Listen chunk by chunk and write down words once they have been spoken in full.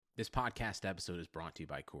This podcast episode is brought to you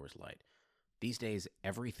by Coors Light. These days,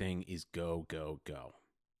 everything is go, go, go.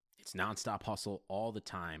 It's nonstop hustle all the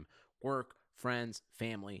time. Work, friends,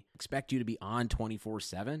 family expect you to be on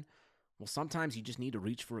 24/7. Well, sometimes you just need to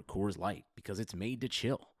reach for a Coors Light because it's made to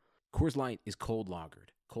chill. Coors Light is cold lagered,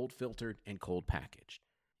 cold filtered, and cold packaged.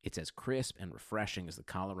 It's as crisp and refreshing as the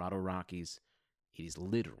Colorado Rockies. It is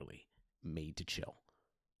literally made to chill.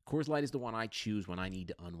 Coors Light is the one I choose when I need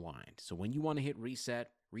to unwind. So when you want to hit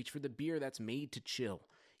reset, reach for the beer that's made to chill.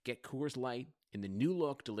 Get Coors Light in the new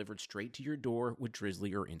look delivered straight to your door with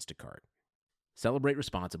Drizzly or Instacart. Celebrate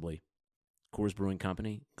responsibly. Coors Brewing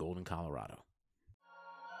Company, Golden, Colorado.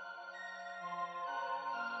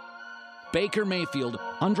 Baker Mayfield,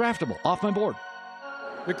 undraftable, off my board.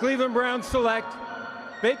 The Cleveland Browns select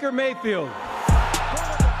Baker Mayfield. What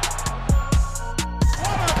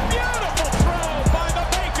a beautiful throw by the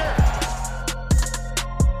Baker!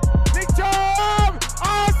 Nichom!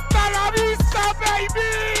 Hasta la vista,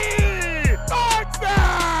 baby! Touchdown!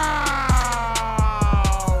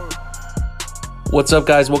 What's up,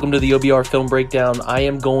 guys? Welcome to the OBR Film Breakdown. I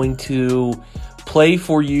am going to play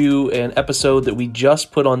for you an episode that we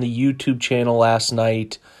just put on the YouTube channel last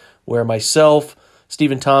night where myself,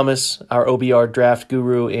 Stephen Thomas, our OBR draft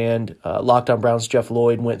guru, and LockedOnBrowns Jeff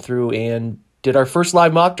Lloyd went through and did our first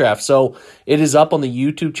live mock draft. So it is up on the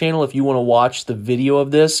YouTube channel if you want to watch the video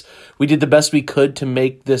of this. We did the best we could to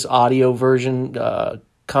make this audio version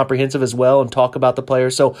comprehensive as well and talk about the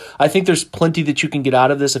players. So I think there's plenty that you can get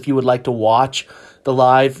out of this if you would like to watch the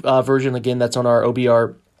live version. Again, that's on our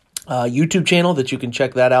OBR YouTube channel that you can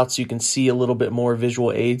check that out so you can see a little bit more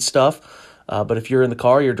visual aid stuff. But if you're in the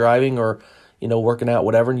car, you're driving, or working out,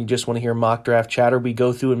 whatever, and you just want to hear mock draft chatter, we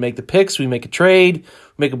go through and make the picks, we make a trade,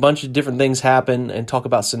 we make a bunch of different things happen and talk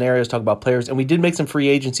about scenarios, talk about players. And we did make some free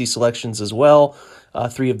agency selections as well.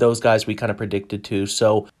 3 of those guys we kind of predicted too.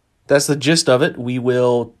 So that's the gist of it. We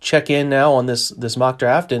will check in now on this mock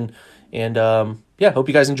draft and hope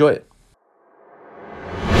you guys enjoy it.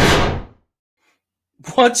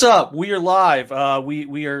 What's up? We are live.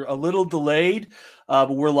 We are a little delayed,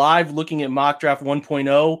 but we're live looking at mock draft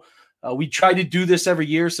 1.0. We try to do this every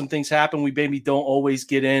year. Some things happen. We maybe don't always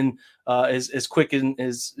get in as quick and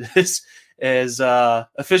as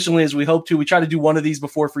efficiently as we hope to. We try to do one of these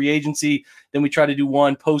before free agency. Then we try to do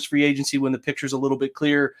one post free agency when the picture's a little bit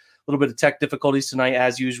clear. A little bit of tech difficulties tonight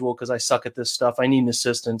as usual because I suck at this stuff. I need an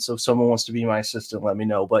assistant. So if someone wants to be my assistant, let me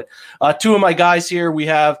know. But 2 of my guys here, we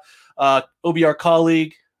have OBR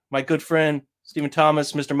colleague, my good friend, Stephen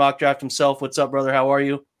Thomas, Mr. Mock Draft himself. What's up, brother? How are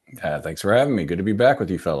you? Thanks for having me. Good to be back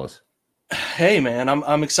with you fellas. Hey, man,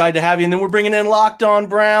 I'm excited to have you. And then we're bringing in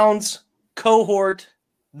LockedOnBrowns cohort,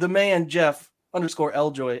 the man, Jeff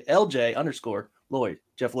 _LJ _ Lloyd.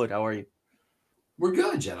 Jeff Lloyd, how are you? We're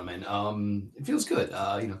good, gentlemen. It feels good.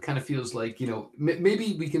 Kind of feels like,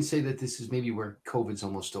 maybe we can say that this is maybe where COVID's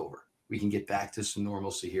almost over. We can get back to some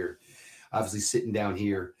normalcy here. Obviously sitting down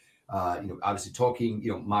here, obviously talking,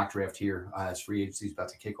 mock draft here as free agency is about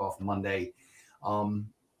to kick off Monday.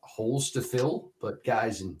 Holes to fill, but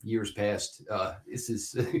guys, in years past, this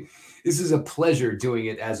is a pleasure doing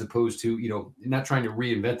it as opposed to, not trying to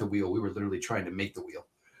reinvent the wheel. We were literally trying to make the wheel.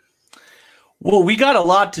 Well, we got a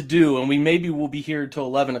lot to do, and we'll be here until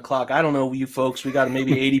 11 o'clock. I don't know, you folks. We got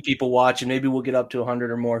maybe 80 people watching. Maybe we'll get up to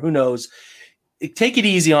 100 or more. Who knows? Take it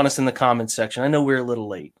easy on us in the comments section. I know we're a little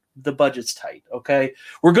late. The budget's tight, okay?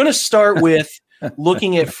 We're going to start with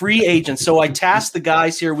looking at free agents. So I tasked the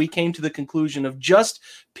guys here. We came to the conclusion of just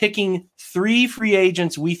picking 3 free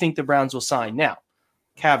agents we think the Browns will sign. Now,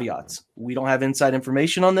 caveats. We don't have inside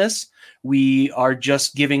information on this. We are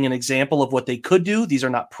just giving an example of what they could do. These are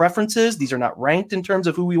not preferences. These are not ranked in terms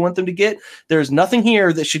of who we want them to get. There's nothing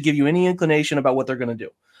here that should give you any inclination about what they're going to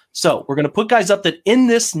do. So we're going to put guys up that in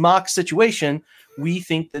this mock situation, we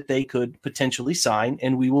think that they could potentially sign,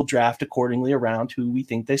 and we will draft accordingly around who we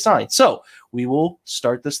think they sign. So we will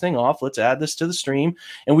start this thing off. Let's add this to the stream,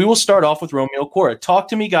 and we will start off with Romeo Cora. Talk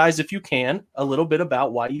to me, guys, if you can, a little bit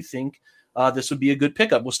about why you think this would be a good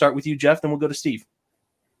pickup. We'll start with you, Jeff, then we'll go to Steve.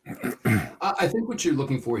 I think what you're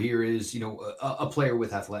looking for here is, a player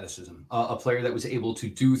with athleticism, a player that was able to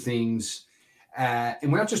do things.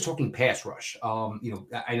 And we're not just talking pass rush.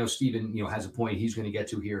 I know Steven, has a point he's going to get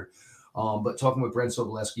to here. But talking with Brent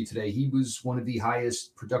Sobolewski today, he was one of the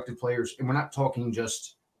highest productive players. And we're not talking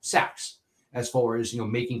just sacks as far as,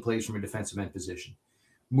 making plays from a defensive end position.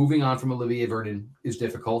 Moving on from Olivier Vernon is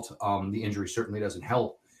difficult. The injury certainly doesn't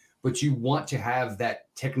help. But you want to have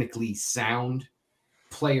that technically sound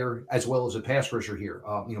player as well as a pass rusher here.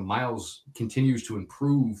 Miles continues to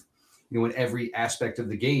improve, in every aspect of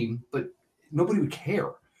the game, but nobody would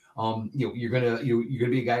care. You're gonna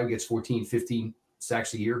be a guy who gets 14, 15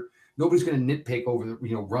 sacks a year. Nobody's going to nitpick over the,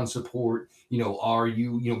 run support. Are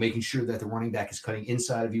you, making sure that the running back is cutting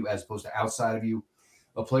inside of you as opposed to outside of you?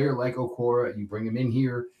 A player like Okora, you bring him in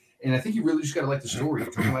here, and I think you really just got to like the story.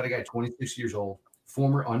 You're talking about a guy 26 years old,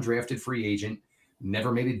 former undrafted free agent,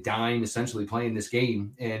 never made a dime essentially playing this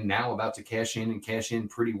game, and now about to cash in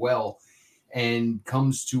pretty well, and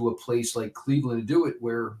comes to a place like Cleveland to do it,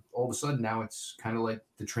 where all of a sudden now it's kind of like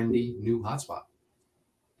the trendy new hotspot.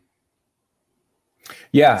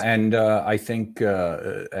 Yeah, and I think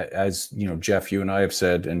as Jeff, you and I have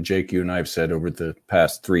said, and Jake, you and I have said over the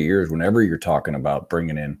past 3 years, whenever you're talking about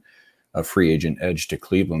bringing in a free agent edge to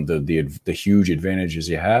Cleveland, the huge advantages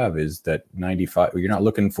you have is that 95. You're not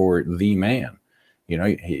looking for the man.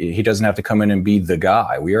 He doesn't have to come in and be the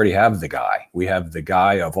guy. We already have the guy. We have the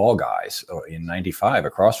guy of all guys in 95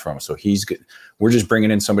 across from us. So we're just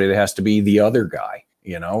bringing in somebody that has to be the other guy.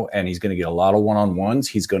 And he's going to get a lot of one-on-ones.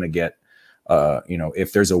 He's going to get.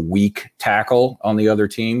 If there's a weak tackle on the other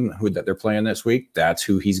team that they're playing this week, that's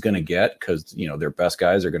who he's going to get, because, their best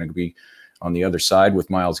guys are going to be on the other side with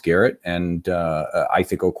Myles Garrett. And I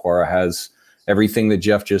think Okwara has everything that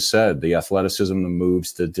Jeff just said: the athleticism, the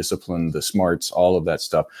moves, the discipline, the smarts, all of that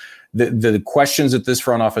stuff. The questions that this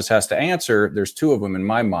front office has to answer, there's two of them in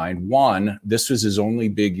my mind. One, this was his only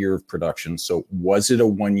big year of production. So was it a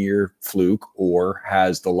 1-year fluke, or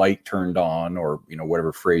has the light turned on, or,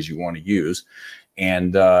 whatever phrase you want to use?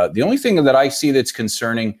 And the only thing that I see that's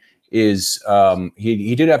concerning is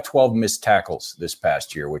he did have 12 missed tackles this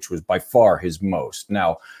past year, which was by far his most.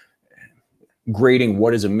 Now, grading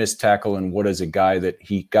what is a missed tackle and what is a guy that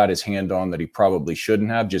he got his hand on that he probably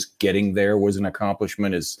shouldn't have, just getting there was an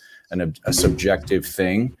accomplishment, is a subjective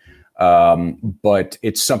thing. But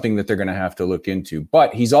it's something that they're going to have to look into.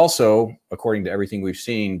 But he's also, according to everything we've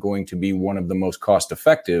seen, going to be one of the most cost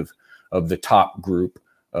effective of the top group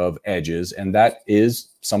of edges. And that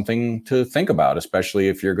is something to think about, especially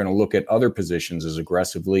if you're going to look at other positions as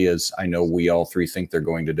aggressively as I know we all three think they're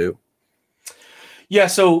going to do. Yeah,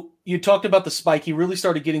 so you talked about the spike. He really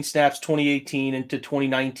started getting snaps 2018 into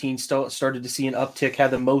 2019, started to see an uptick,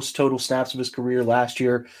 had the most total snaps of his career last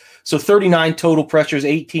year. So 39 total pressures,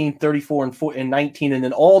 18, 34, and 19, and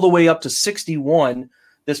then all the way up to 61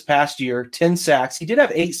 this past year, 10 sacks. He did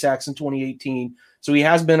have 8 sacks in 2018, so he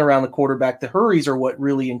has been around the quarterback. The hurries are what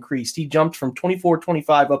really increased. He jumped from 24,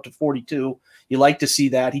 25 up to 42. You like to see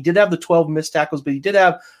that. He did have the 12 missed tackles, but he did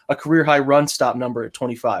have a career-high run stop number at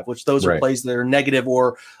 25, which those are plays that are negative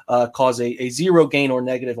or cause a zero gain or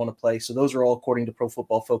negative on a play. So those are all according to Pro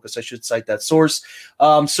Football Focus. I should cite that source.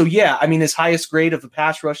 His highest grade of the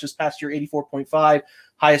pass rush this past year, 84.5.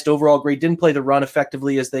 Highest overall grade. Didn't play the run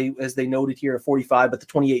effectively as they noted here at 45, but the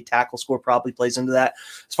 28 tackle score probably plays into that.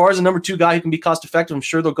 As far as a number 2 guy who can be cost effective, I'm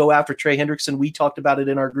sure they'll go after Trey Hendrickson. We talked about it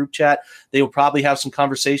in our group chat. They will probably have some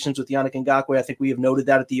conversations with Yannick Ngakoue. I think we have noted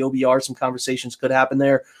that at the OBR. Some conversations could happen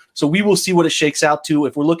there. So we will see what it shakes out to.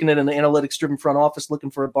 If we're looking at an analytics-driven front office,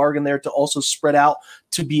 looking for a bargain there to also spread out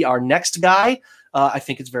to be our next guy, I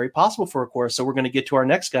think it's very possible for Okora. So we're going to get to our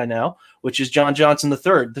next guy now, which is John Johnson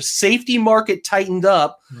III. The safety market tightened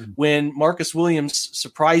up when Marcus Williams,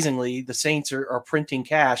 surprisingly, the Saints are printing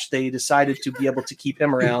cash. They decided to be able to keep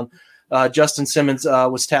him around. Justin Simmons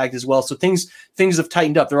was tagged as well. So things have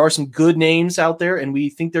tightened up. There are some good names out there, and we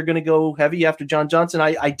think they're going to go heavy after John Johnson.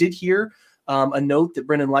 I did hear a note that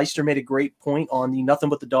Brendan Leister made a great point on the Nothing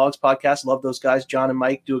But the Dogs podcast. Love those guys. John and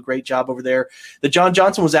Mike do a great job over there. That John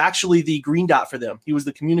Johnson was actually the green dot for them. He was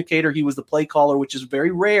the communicator. He was the play caller, which is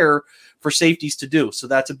very rare for safeties to do. So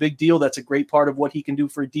that's a big deal. That's a great part of what he can do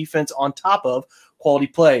for a defense on top of quality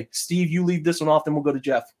play. Steve, you leave this one off, then we'll go to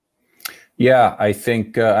Jeff. Yeah, I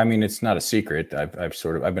think, it's not a secret.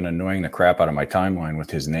 I've been annoying the crap out of my timeline with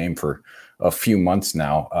his name for a few months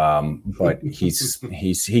now. But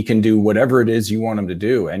he can do whatever it is you want him to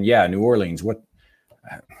do. And yeah, New Orleans,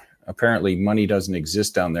 apparently money doesn't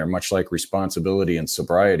exist down there, much like responsibility and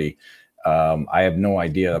sobriety. I have no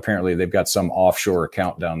idea. Apparently they've got some offshore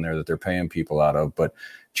account down there that they're paying people out of. But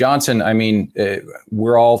Johnson,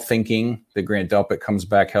 we're all thinking that Grant Delpit comes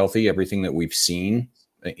back healthy. Everything that we've seen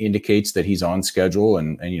indicates that he's on schedule,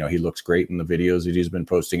 and he looks great in the videos that he's been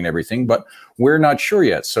posting and everything, but we're not sure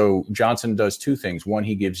yet. So Johnson does 2 things. One,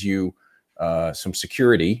 he gives you some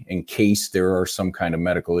security in case there are some kind of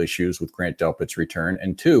medical issues with Grant Delpit's return.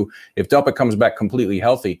 And 2, if Delpit comes back completely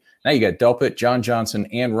healthy, now you got Delpit, John Johnson,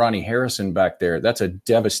 and Ronnie Harrison back there. That's a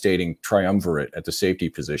devastating triumvirate at the safety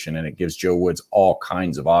position, and it gives Joe Woods all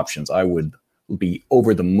kinds of options. I would be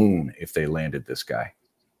over the moon if they landed this guy.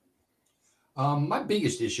 My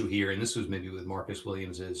biggest issue here, and this was maybe with Marcus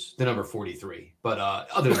Williams, is the number 43. But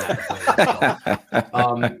other than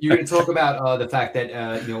that, you're going to talk about the fact that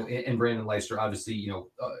and Brandon Leister, obviously,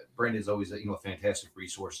 Brandon's always a fantastic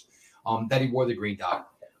resource. That he wore the green dot.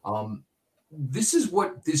 This is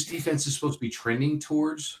what this defense is supposed to be trending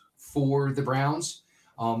towards for the Browns.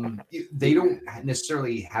 They don't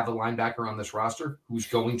necessarily have a linebacker on this roster who's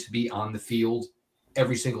going to be on the field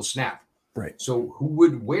every single snap. Right. So who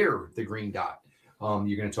would wear the green dot?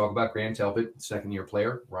 You're going to talk about Graham Talbot, second-year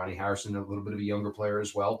player, Ronnie Harrison, a little bit of a younger player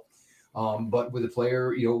as well. But with a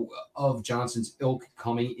player, of Johnson's ilk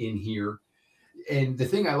coming in here. And the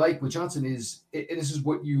thing I like with Johnson is, and this is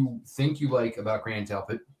what you think you like about Graham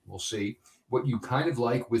Talbot, we'll see. What you kind of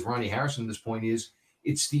like with Ronnie Harrison at this point is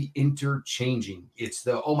it's the interchanging. It's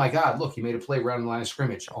the, oh my God, look, he made a play around the line of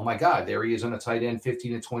scrimmage. Oh my God, there he is on a tight end,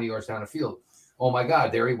 15 to 20 yards down the field. Oh my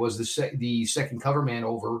God, there he was, the second cover man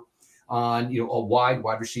over on a wide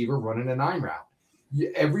receiver running a 9 route.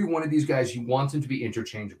 Every one of these guys, you want them to be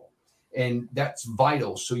interchangeable, and that's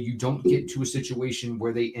vital. So you don't get to a situation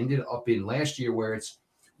where they ended up in last year, where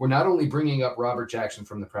we're not only bringing up Robert Jackson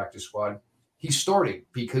from the practice squad, he's starting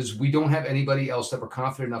because we don't have anybody else that we're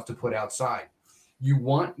confident enough to put outside. You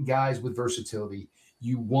want guys with versatility.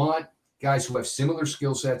 You want guys who have similar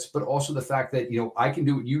skill sets, but also the fact that I can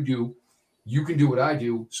do what you do. You can do what I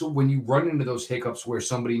do. So when you run into those hiccups where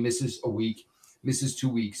somebody misses a week, misses 2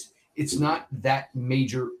 weeks, it's not that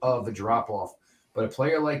major of a drop-off. But a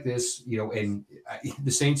player like this, and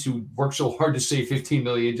the Saints, who worked so hard to save $15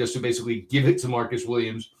 million just to basically give it to Marcus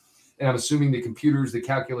Williams, and I'm assuming the computers, the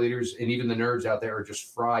calculators, and even the nerds out there are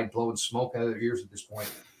just fried, blowing smoke out of their ears at this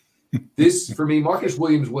point. This, for me, Marcus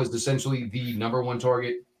Williams was essentially the number one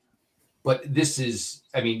target. But this is,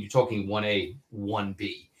 you're talking 1A,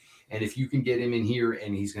 1B. And if you can get him in here,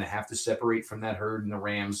 and he's going to have to separate from that herd and the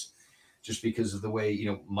Rams just because of the way,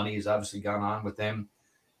 money has obviously gone on with them.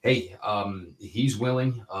 Hey, he's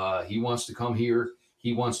willing. He wants to come here.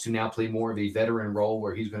 He wants to now play more of a veteran role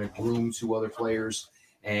where he's going to groom 2 other players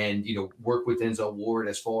and, work with Denzel Ward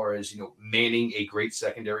as far as, manning a great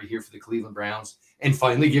secondary here for the Cleveland Browns and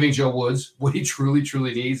finally giving Joe Woods what he truly,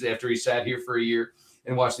 truly needs after he sat here for a year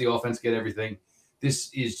and watched the offense get everything. This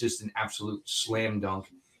is just an absolute slam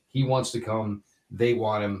dunk. He wants to come. They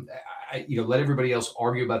want him. Let everybody else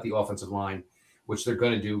argue about the offensive line, which they're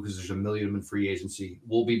going to do because there's a million of them in free agency.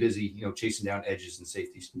 We'll be busy, chasing down edges and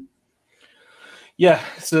safeties. Yeah,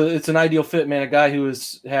 so it's an ideal fit, man. A guy who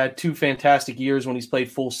has had 2 fantastic years when he's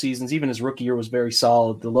played full seasons. Even his rookie year was very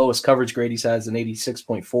solid. The lowest coverage grade he's had is an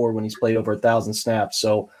 86.4 when he's played over 1,000 snaps.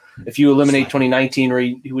 So if you eliminate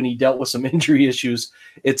 2019 when he dealt with some injury issues,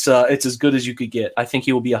 it's as good as you could get. I think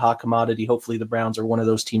he will be a hot commodity. Hopefully the Browns are one of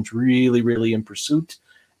those teams really, really in pursuit,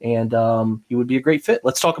 and he would be a great fit.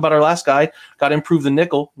 Let's talk about our last guy. Got to improve the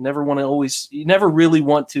nickel. You never really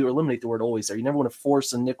want to eliminate the word always there. You never want to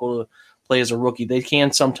force a nickel to play as a rookie. They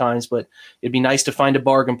can sometimes, but it'd be nice to find a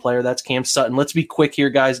bargain player. That's Cam Sutton. Let's be quick here,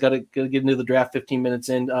 guys. Got to get into the draft 15 minutes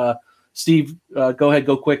in. Steve, go ahead,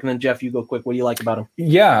 go quick, and then Jeff, you go quick. What do you like about him?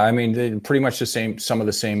 Yeah, pretty much some of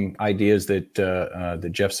the same ideas that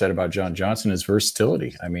Jeff said about John Johnson is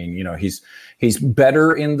versatility. He's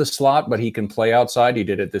better in the slot, but he can play outside. He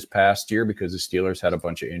did it this past year because the Steelers had a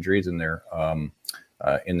bunch of injuries in their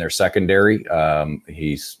secondary.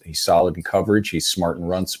 He's solid in coverage. He's smart in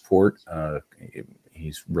run support.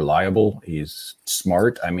 He's reliable. He's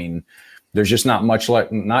smart. There's just not much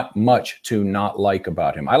to not like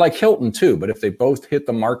about him. I like Hilton too, but if they both hit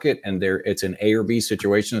the market and it's an A or B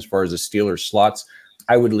situation as far as the Steelers slots,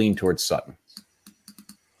 I would lean towards Sutton.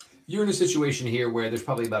 You're in a situation here where there's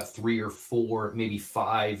probably about 3 or 4, maybe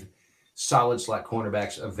 5 solid slot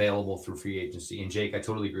cornerbacks available through free agency. And Jake, I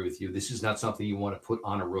totally agree with you. This is not something you want to put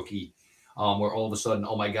on a rookie where all of a sudden,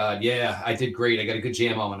 oh my God, yeah, I did great. I got a good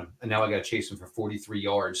jam on him. And now I got to chase him for 43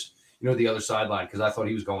 yards. The other sideline, because I thought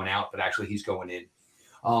he was going out, but actually he's going in.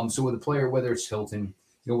 So with a player, whether it's Hilton,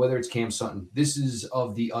 whether it's Cam Sutton, this is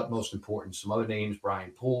of the utmost importance. Some other names, Brian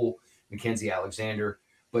Poole, Mackenzie Alexander,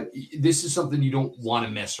 but this is something you don't want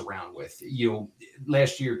to mess around with.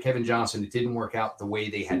 Last year, Kevin Johnson, it didn't work out the way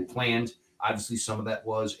they had planned. Obviously, some of that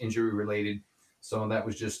was injury related. Some of that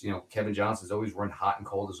was just, Kevin Johnson's always run hot and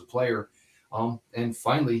cold as a player. And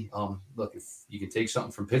finally, look, if you can take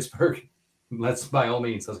something from Pittsburgh, by all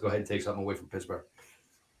means, let's go ahead and take something away from Pittsburgh.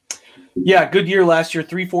 Yeah, good year last year.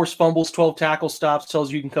 3 forced fumbles, 12 tackle stops.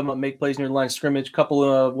 Tells you can come up and make plays near the line of scrimmage.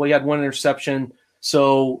 He had 1 interception.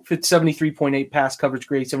 So 73.8 pass coverage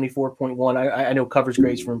grade, 74.1. I know coverage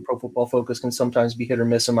grades from Pro Football Focus can sometimes be hit or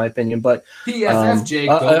miss in my opinion, but PFF, Jake,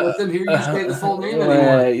 don't let them hear you say the full name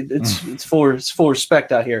anymore. It's full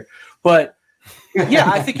respect out here. But Yeah,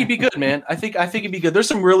 I think he'd be good, man. I think he'd be good. There's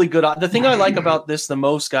some really good. The thing I like about this the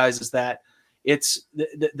most, guys, is that it's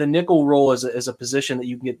the nickel role is a position that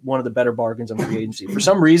you can get one of the better bargains on free agency. For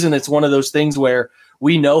some reason, it's one of those things where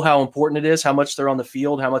we know how important it is, how much they're on the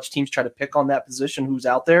field, how much teams try to pick on that position, who's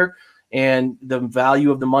out there, and the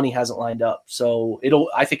value of the money hasn't lined up. So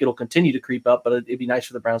I think it'll continue to creep up, but it'd be nice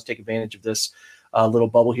for the Browns to take advantage of this little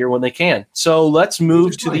bubble here when they can. So let's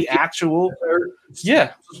move to the actual.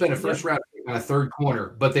 Yeah, spend a first round on a third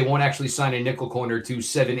corner, but they won't actually sign a nickel corner to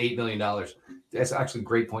 $7-8 million. That's actually a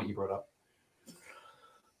great point you brought up.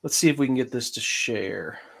 Let's see if we can get this to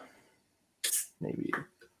share. Maybe.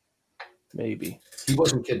 He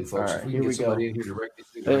wasn't kidding, folks. All right, we here we go. In here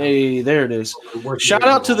directly Hey, there it is. Shout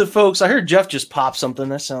out to the folks. I heard Jeff just pop something.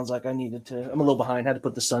 That sounds like I needed to. I'm a little behind. Had to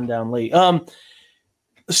put the sun down late.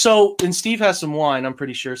 So, and Steve has some wine, I'm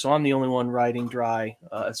pretty sure. So I'm the only one riding dry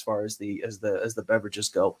as far as the beverages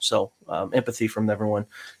go. So empathy from everyone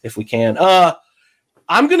if we can.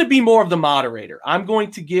 I'm going to be more of the moderator. I'm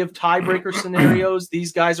going to give tiebreaker scenarios.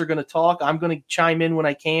 These guys are going to talk. I'm going to chime in when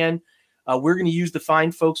I can. We're going to use the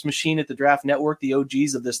Fine Folks machine at the Draft Network. The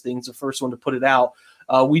OGs of this thing's the first one to put it out.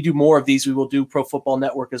 We do more of these. We will do Pro Football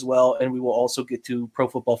Network as well, and we will also get to Pro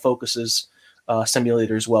Football Focus's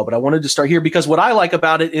simulator as well. But I wanted to start here because what I like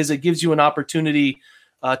about it is it gives you an opportunity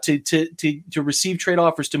to receive trade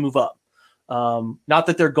offers to move up. Not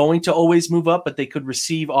that they're going to always move up, but they could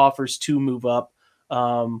receive offers to move up.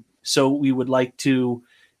 So we would like to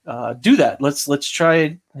do that. Let's try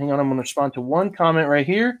it. Hang on, I'm going to respond to one comment right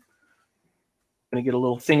here. Going to get a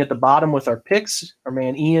little thing at the bottom with our picks. Our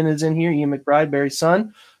man Ian is in here. Ian McBride, Barry's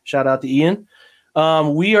son. Shout out to Ian.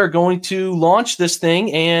 We are going to launch this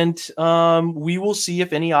thing, and we will see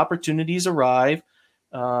if any opportunities arrive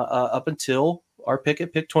up until our pick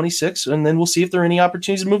at pick 26, and then we'll see if there are any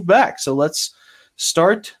opportunities to move back. So let's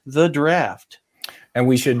start the draft. And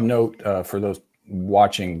we should note for those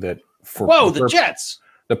watching that for the Jets.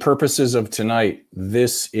 The purposes of tonight,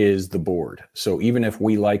 this is the board. So even if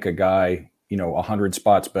we like a guy, 100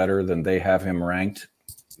 spots better than they have him ranked,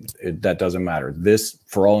 that doesn't matter. This,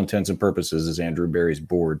 for all intents and purposes, is Andrew Berry's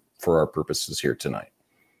board for our purposes here tonight.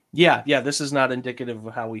 Yeah. This is not indicative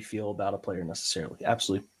of how we feel about a player necessarily.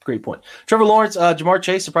 Absolutely. Great point. Trevor Lawrence, Jamar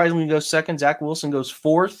Chase, surprisingly goes second. Zach Wilson goes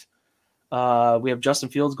fourth. We have Justin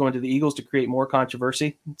Fields going to the Eagles to create more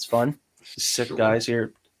controversy. It's fun. Sick guys here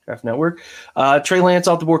at Draft Network. Trey Lance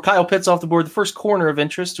off the board. Kyle Pitts off the board. The first corner of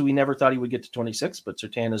interest. We never thought he would get to 26, but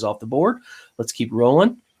Surtain is off the board. Let's keep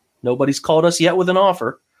rolling. Nobody's called us yet with an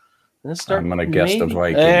offer. I'm going to guess the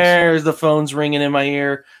Vikings. There's the phones ringing in my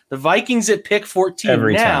ear. The Vikings at pick 14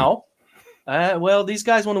 every now. Well, these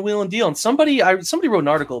guys want to wheel and deal. And somebody wrote an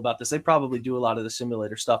article about this. They probably do a lot of the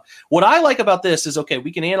simulator stuff. What I like about this is, okay,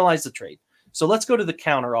 we can analyze the trade. So let's go to the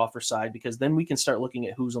counter offer side because then we can start looking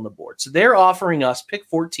at who's on the board. So they're offering us pick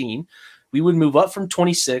 14. We would move up from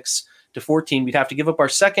 26 to 14. We'd have to give up our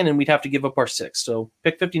second and we'd have to give up our sixth. So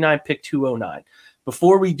pick 59, pick 209.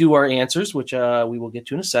 Before we do our answers, which we will get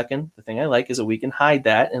to in a second, the thing I like is that we can hide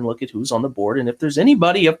that and look at who's on the board. And if there's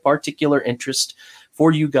anybody of particular interest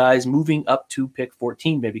for you guys moving up to pick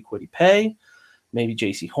 14, maybe Kwity Paye, maybe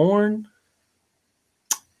JC Horn.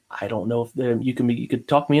 I don't know if you could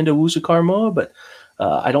talk me into Wusu Karamoa, but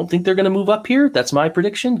I don't think they're going to move up here. That's my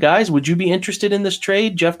prediction. Guys, would you be interested in this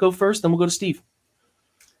trade? Jeff, go first, then we'll go to Steve.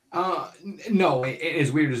 No,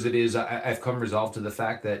 as weird as it is, I've come resolved to the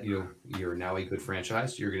fact that you're now a good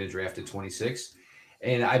franchise. You're going to draft at 26,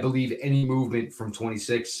 and I believe any movement from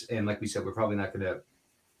 26, and like we said, we're probably not going to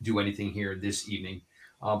do anything here this evening.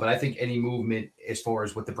 But I think any movement as far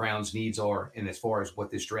as what the Browns' needs are, and as far as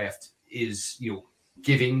what this draft is,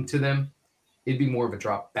 giving to them, it'd be more of a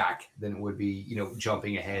drop back than it would be,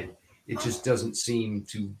 jumping ahead. It just doesn't seem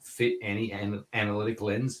to fit any analytic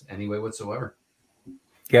lens anyway whatsoever.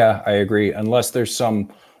 Yeah, I agree. Unless there's some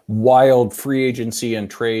wild free agency and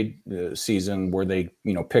trade season where they,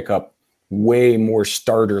 pick up way more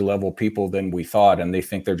starter level people than we thought, and they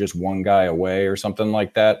think they're just one guy away or something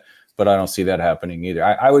like that. But I don't see that happening either.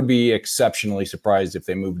 I would be exceptionally surprised if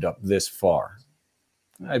they moved up this far.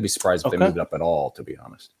 I'd be surprised if they moved up at all, to be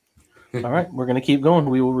honest. All right, we're going to keep going.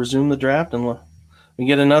 We will resume the draft, and we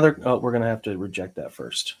get another. Oh, we're going to have to reject that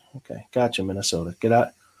first. Okay, gotcha, Minnesota. Get out.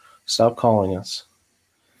 Stop calling us.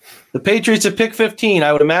 The Patriots at pick 15.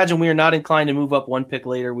 I would imagine we are not inclined to move up one pick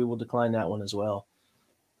later. We will decline that one as well.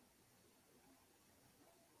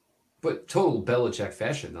 But total Belichick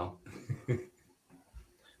fashion, though.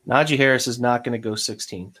 Najee Harris is not going to go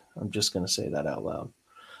 16th. I'm just going to say that out loud.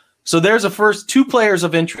 So there's a first two players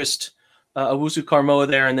of interest Owusu Carmoa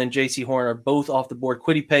there, and then J.C. Horn are both off the board.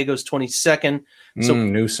 Quiddy goes 22nd. So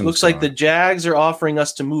Newsom's looks like the Jags are offering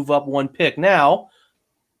us to move up one pick. Now,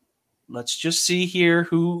 let's just see here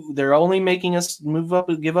who they're only making us move up,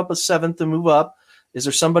 give up a 7th to move up. Is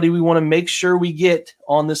there somebody we want to make sure we get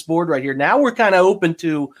on this board right here? Now we're kind of open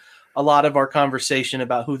to a lot of our conversation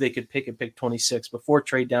about who they could pick at pick 26 before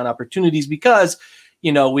trade down opportunities because,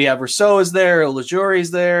 we have Rousseau is there,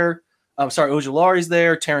 Ojulari's there. Ojulari's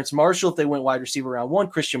there. Terrence Marshall, if they went wide receiver round 1.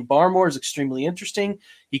 Christian Barmore is extremely interesting.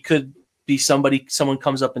 He could be someone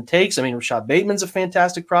comes up and takes. I mean, Rashad Bateman's a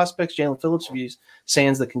fantastic prospect. Jalen Phillips, if you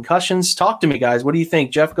sans the concussions. Talk to me, guys. What do you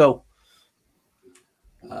think? Jeff, go.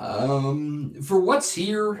 For what's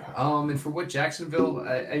here, and for what Jacksonville,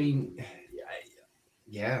 I mean,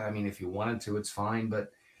 if you wanted to, it's fine,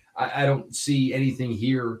 but I don't see anything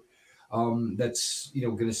here that's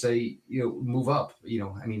going to say move up.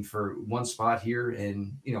 For one spot here,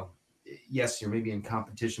 and yes, you're maybe in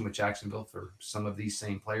competition with Jacksonville for some of these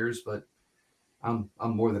same players, but I'm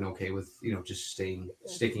more than okay with just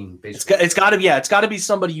sticking. Basically, it's got to be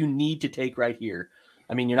somebody you need to take right here.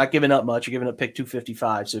 I mean, you're not giving up much. You're giving up pick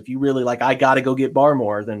 255. So if you really I got to go get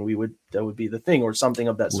Barmore, then that would be the thing, or something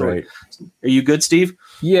of that sort. Right. Are you good, Steve?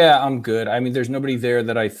 Yeah, I'm good. I mean, there's nobody there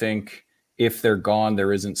that I think if they're gone,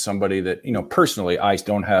 there isn't somebody that, personally, I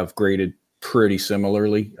don't have graded pretty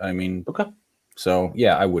similarly. I mean, okay. So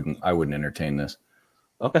yeah, I wouldn't entertain this.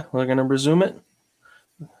 Okay. We're going to resume it.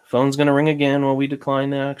 Phone's going to ring again while we decline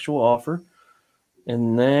the actual offer.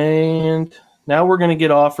 And then now we're going to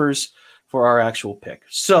get offers for our actual pick.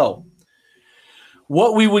 So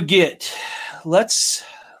what we would get, let's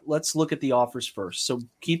look at the offers first. So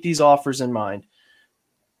keep these offers in mind.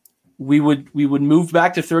 We would move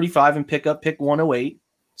back to 35 and pick up pick 108.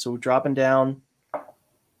 So we're dropping down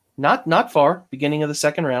not far, beginning of the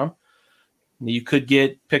second round. You could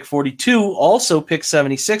get pick 42, also pick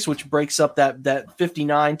 76, which breaks up that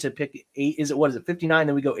 59 to pick 8. What is it, 59?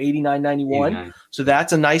 Then we go 89, 91. 89. So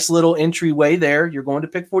that's a nice little entryway there. You're going to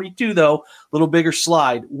pick 42, though, a little bigger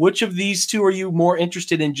slide. Which of these two are you more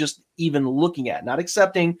interested in just even looking at? Not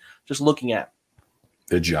accepting, just looking at.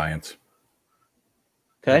 The Giants.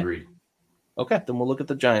 Okay. Agreed. Okay, then we'll look at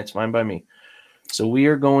the Giants. Fine by me. So we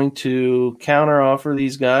are going to counter offer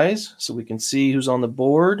these guys so we can see who's on the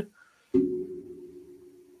board.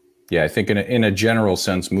 Yeah, I think in a general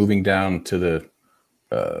sense, moving down to the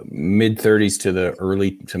mid 30s to the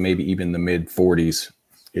early to maybe even the mid 40s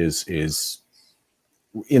is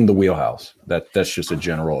in the wheelhouse. That's just a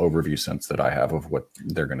general overview sense that I have of what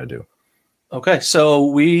they're going to do. Okay, so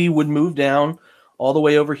we would move down all the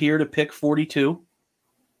way over here to pick 42.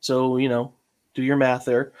 So do your math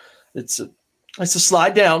there. It's a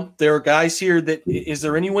slide down. There are guys here that is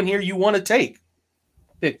there anyone here you want to take?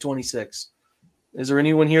 Pick 26. Is there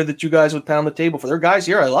anyone here that you guys would pound the table for? There are guys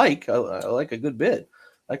here I like. I like a good bit.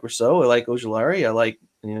 I like Rousseau. I like Ojulari.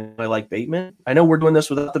 I like Bateman. I know we're doing this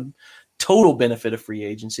without the total benefit of free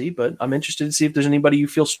agency, but I'm interested to see if there's anybody you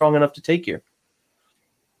feel strong enough to take here.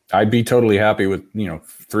 I'd be totally happy with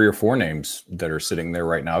 3 or 4 names that are sitting there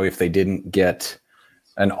right now if they didn't get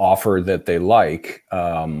an offer that they like.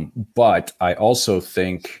 But I also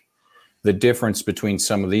think the difference between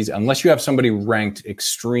some of these, unless you have somebody ranked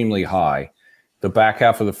extremely high, the back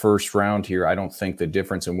half of the first round here, I don't think the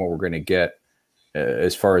difference in what we're going to get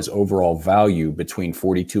as far as overall value between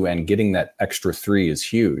 42 and getting that extra 3 is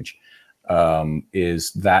huge,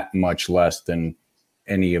 is that much less than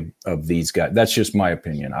any of these guys. That's just my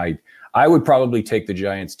opinion. I would probably take the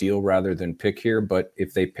Giants deal rather than pick here, but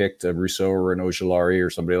if they picked a Rousseau or an Ojulari or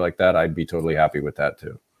somebody like that, I'd be totally happy with that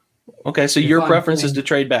too. Okay, so your preference is to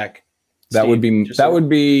trade back. That would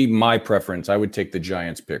be my preference. I would take the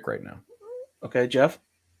Giants pick right now. Okay, Jeff?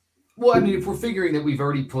 Well, I mean, if we're figuring that we've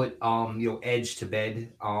already put, edge to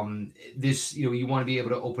bed, this, you want to be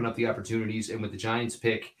able to open up the opportunities. And with the Giants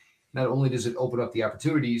pick, not only does it open up the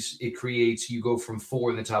opportunities, it creates, you go from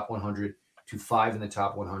 4 in the top 100 to 5 in the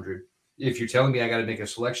top 100. If you're telling me I got to make a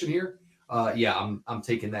selection here, I'm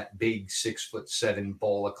taking that big 6'7"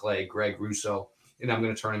 ball of clay, Greg Rousseau, and I'm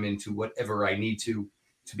going to turn him into whatever I need to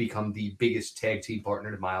become the biggest tag team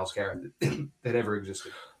partner to Myles Garrett that ever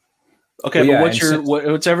existed. Okay, well, but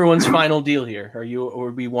what's everyone's final deal here?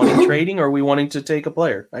 Are we wanting trading, or are we wanting to take a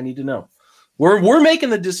player? I need to know. We're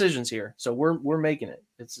making the decisions here, so we're making it.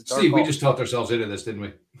 It's Steve, we just talked ourselves into this, didn't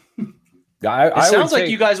we? It sounds like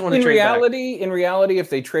you guys want to trade back. In reality,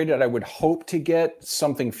 if they traded, I would hope to get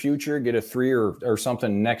something future, get a 3 or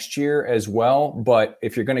something next year as well. But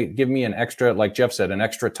if you're going to give me an extra, like Jeff said, an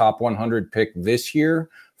extra top 100 pick this year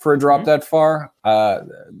for a drop that far,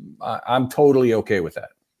 I'm totally okay with that.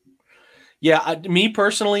 Yeah, me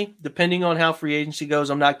personally, depending on how free agency goes,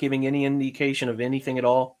 I'm not giving any indication of anything at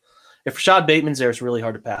all. If Rashad Bateman's there, it's really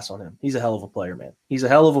hard to pass on him. He's a hell of a player, man. He's a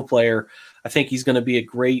hell of a player. I think he's going to be a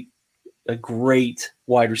great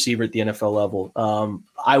wide receiver at the NFL level.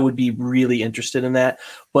 I would be really interested in that.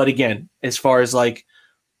 But again, as far as like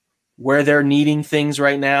where they're needing things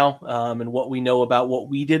right now and what we know about what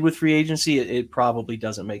we did with free agency, it probably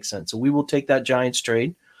doesn't make sense. So we will take that Giants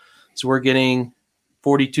trade. So we're getting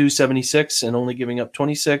 42-76 and only giving up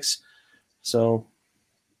 26. So,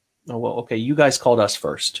 okay, you guys called us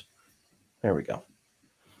first. There we go.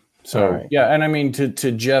 So, right. Yeah, and I mean,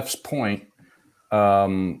 to Jeff's point,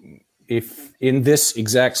 if in this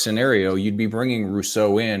exact scenario, you'd be bringing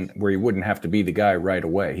Rousseau in where he wouldn't have to be the guy right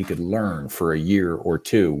away. He could learn for a year or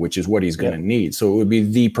two, which is what he's going to need. So it would be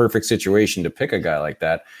the perfect situation to pick a guy like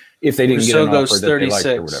that if they didn't Rousseau get an offer that 36. they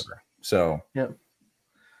liked or whatever. So, yep.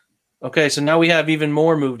 Okay, so now we have even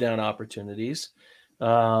more move down opportunities.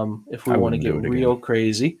 If we want to get real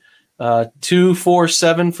crazy, 2, 4,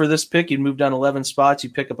 7 for this pick, you'd move down 11 spots. You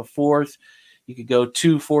pick up a 4th. You could go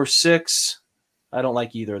 2, 4, 6. I don't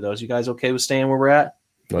like either of those. You guys okay with staying where we're at?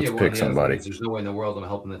 Let's pick somebody. There's no way in the world I'm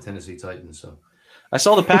helping the Tennessee Titans. So I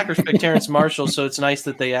saw the Packers pick Terrence Marshall, so it's nice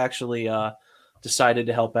that they actually decided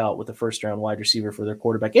to help out with the first-round wide receiver for their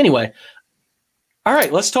quarterback. Anyway, all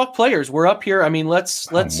right, let's talk players. We're up here. I mean, let's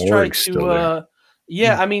try to.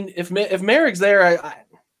 I mean, if Merrick's there,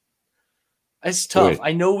 it's tough.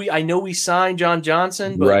 I know we signed John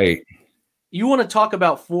Johnson, but right. You want to talk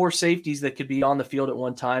about 4 safeties that could be on the field at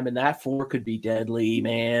one time, and that 4 could be deadly,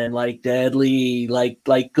 man. Like deadly, like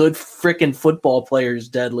good freaking football players,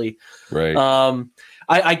 deadly. Right.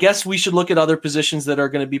 I guess we should look at other positions that are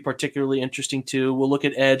going to be particularly interesting too. We'll look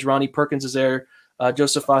at edge. Ronnie Perkins is there.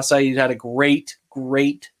 Joseph Asai had a great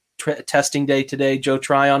testing day today. Joe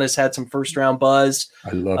Tryon has had some first-round buzz.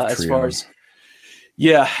 I love as far as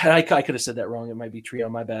I could have said that wrong. It might be Trio.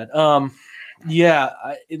 My bad. We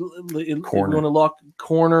want to lock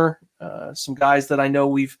corner. Some guys that I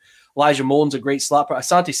know Elijah Molden's a great slot.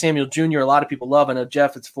 Asante Samuel Jr. A lot of people love. I know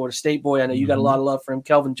Jeff, it's a Florida State boy. I know you got a lot of love for him.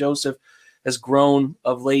 Kelvin Joseph has grown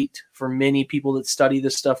of late for many people that study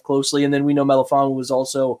this stuff closely. And then we know Melifonwu was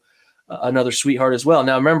also another sweetheart as well.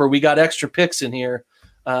 Now, remember, we got extra picks in here,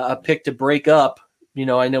 a pick to break up. You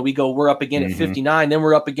know, I know we're up again at 59, then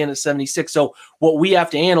we're up again at 76. So what we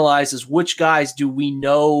have to analyze is which guys do we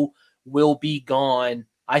know will be gone.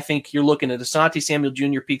 I think you're looking at Asante Samuel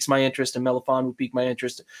Jr. piques my interest and Melifonwu pique my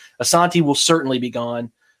interest. Asante will certainly be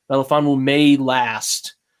gone. Melifonwu may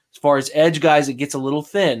last. As far as edge guys, it gets a little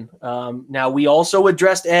thin. Now, we also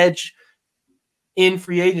addressed edge in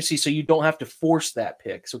free agency, so you don't have to force that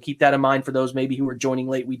pick. So keep that in mind for those maybe who are joining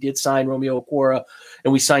late. We did sign Romeo Okwara,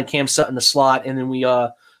 and we signed Cam Sutton the slot, and then we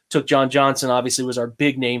took John Johnson, obviously was our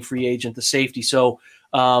big name free agent, the safety. So,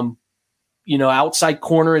 outside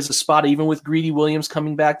corner is a spot, even with Greedy Williams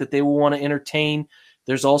coming back, that they will want to entertain.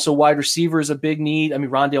 There's also wide receiver is a big need. I mean,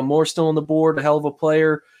 Rondale Moore still on the board, a hell of a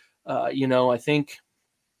player. I think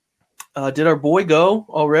did our boy go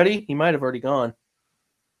already? He might have already gone.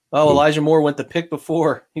 Oh, Elijah Moore went the pick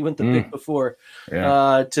before. He went the pick before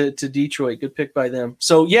to Detroit. Good pick by them.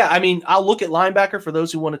 So, I mean, I'll look at linebacker for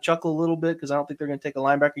those who want to chuckle a little bit because I don't think they're going to take a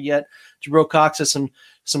linebacker yet. Jabril Cox has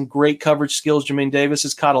some great coverage skills. Jermaine Davis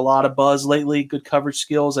has caught a lot of buzz lately. Good coverage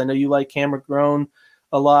skills. I know you like Cameron Grown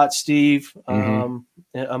a lot, Steve,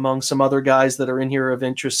 among some other guys that are in here of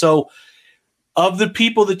interest. So, of the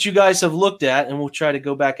people that you guys have looked at, and we'll try to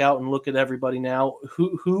go back out and look at everybody now,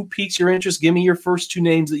 who piques your interest? Give me your first 2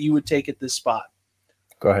 names that you would take at this spot.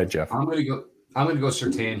 Go ahead, Jeff. I'm going to go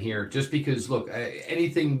Surtain here, just because, look,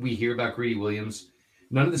 anything we hear about Greedy Williams,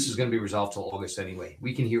 none of this is going to be resolved till August anyway.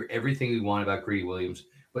 We can hear everything we want about Greedy Williams,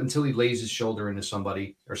 but until he lays his shoulder into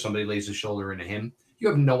somebody or somebody lays his shoulder into him, you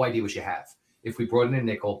have no idea what you have. If we brought in a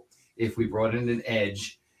nickel, if we brought in an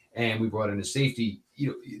edge, and we brought in a safety,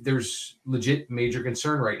 there's legit major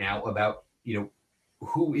concern right now about,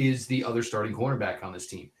 who is the other starting cornerback on this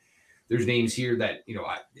team. There's names here that,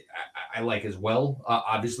 I like as well.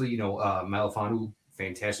 Obviously, Melifonwu,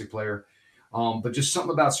 fantastic player. But just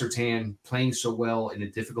something about Surtain playing so well in a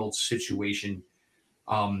difficult situation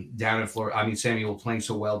down in Florida. I mean, Samuel playing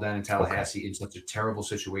so well down in Tallahassee in such a terrible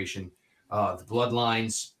situation. The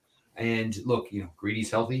bloodlines. And look,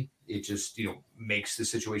 Greedy's healthy. It just, makes the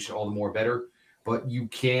situation all the more better. But you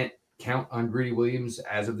can't count on Greedy Williams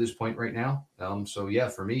as of this point right now.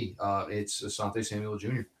 For me, it's Asante Samuel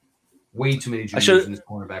Jr. Way too many juniors in this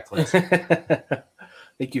cornerback class.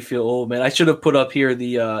 Make you feel old, man. I should have put up here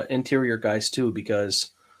the interior guys too, because,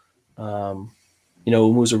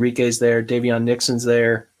 Muzarique's there, Davion Nixon's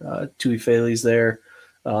there, Tui Faley's there.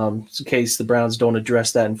 In case the Browns don't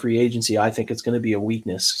address that in free agency, I think it's going to be a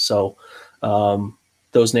weakness. So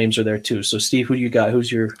those names are there too. So Steve, who do you got?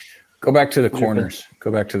 Who's your Go back to the corners.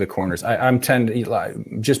 Go back to the corners. I'm tending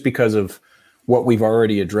just because of what we've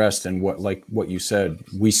already addressed and what you said.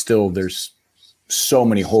 There's so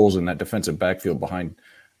many holes in that defensive backfield behind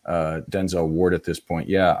Denzel Ward at this point.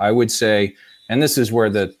 Yeah, I would say, and this is where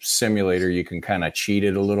the simulator you can kind of cheat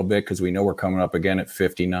it a little bit because we know we're coming up again at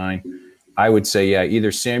 59. I would say, yeah,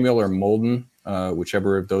 either Samuel or Molden,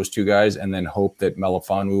 whichever of those two guys, and then hope that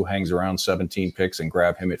Melifonwu hangs around 17 picks and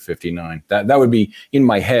grab him at 59. That would be in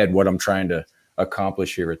my head what I'm trying to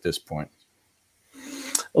accomplish here at this point.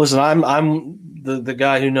 Listen, I'm the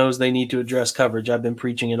guy who knows they need to address coverage. I've been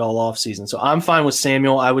preaching it all off season, so I'm fine with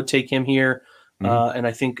Samuel. I would take him here, and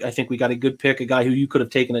I think we got a good pick, a guy who you could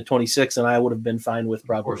have taken at 26, and I would have been fine with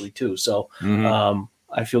probably too. So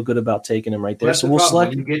I feel good about taking him right there. So we'll select.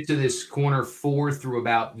 When you get to this corner 4 through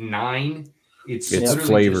about 9, it's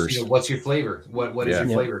flavors. Just, what's your flavor? What is your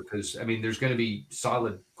flavor? Because I mean, there's going to be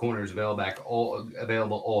solid corners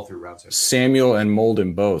available all through round 6. Samuel and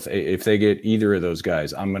Molden both. If they get either of those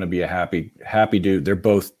guys, I'm going to be a happy dude. They're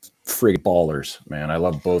both frig ballers, man. I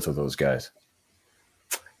love both of those guys.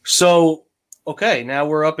 So okay, now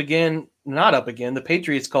we're up again. Not up again. The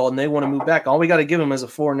Patriots called and they want to move back. All we got to give them is a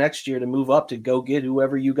 4 next year to move up to go get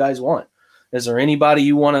whoever you guys want. Is there anybody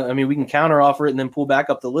you want to? I mean, we can counter offer it and then pull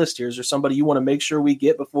back up the list here. Is there somebody you want to make sure we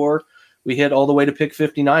get before we hit all the way to pick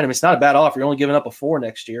 59? I mean, it's not a bad offer. You're only giving up a 4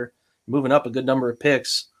 next year, moving up a good number of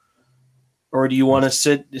picks. Or do you want to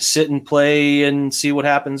sit and play and see what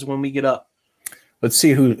happens when we get up? Let's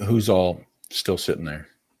see who's all still sitting there.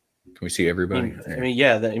 Can we see everybody? I mean,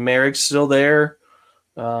 yeah, Merrick's still there.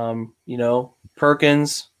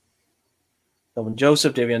 Perkins, Elvin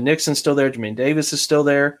Joseph, Davion Nixon's still there. Jermaine Davis is still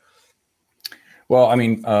there. Well, I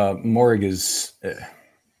mean, Morrig is.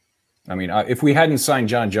 If we hadn't signed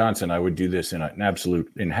John Johnson, I would do this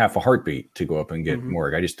in half a heartbeat to go up and get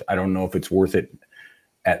Morrig. I don't know if it's worth it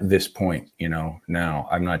at this point. Now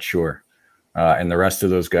I'm not sure. And the rest of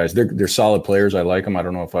those guys, they're solid players. I like them. I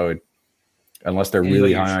don't know if I would, unless they're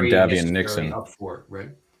really high on Davion Nixon. Up for it, right?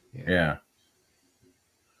 Yeah.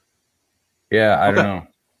 Yeah, I don't know.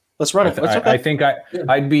 Let's run it. I think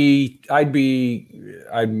I'd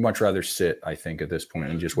much rather sit, I think, at this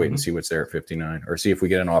point and just wait and see what's there at 59 or see if we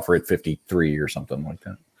get an offer at 53 or something like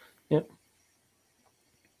that. Yep.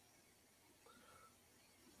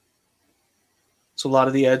 So a lot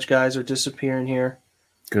of the edge guys are disappearing here.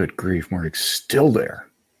 Good grief, Morgan's still there.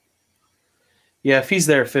 Yeah, if he's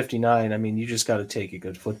there at 59, I mean, you just got to take a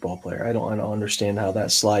good football player. I don't understand how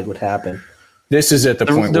that slide would happen. This is at the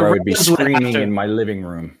point where I would be screaming in my living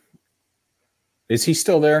room. Is he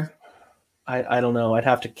still there? I don't know. I'd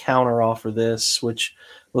have to counter offer this, which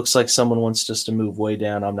looks like someone wants us to move way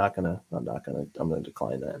down. I'm gonna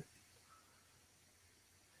decline that.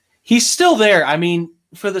 He's still there. I mean,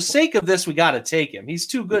 for the sake of this, we got to take him. He's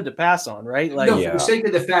too good to pass on, right? For the sake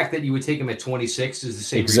of the fact that you would take him at 26 is the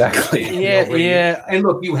same. Exactly. Yeah. And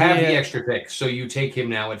look, you have the extra pick, so you take him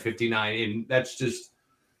now at 59, and that's just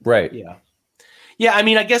right. Yeah. Yeah, I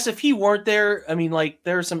mean, I guess if he weren't there, I mean, like,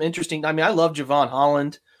 there's some interesting – I mean, I love Javon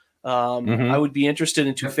Holland. I would be interested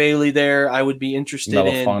in Tufele there. I would be interested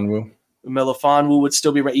in – Melifonwu would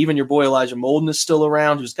still be – even your boy Elijah Molden is still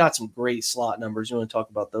around, who's got some great slot numbers. You want to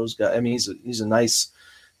talk about those guys. I mean, he's a nice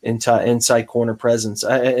inside corner presence.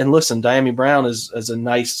 And listen, Dyami Brown is a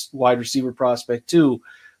nice wide receiver prospect too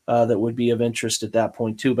that would be of interest at that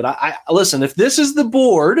point too. But I listen, if this is the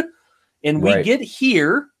board and we get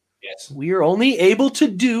here – yes, we are only able to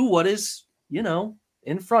do what is,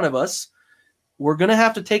 in front of us. We're going to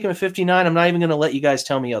have to take him at 59. I'm not even going to let you guys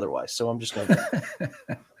tell me otherwise. So I'm just going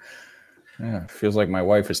to. Yeah, it feels like my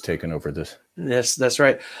wife has taken over this. Yes, that's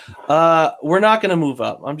right. We're not going to move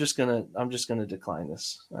up. I'm just going to decline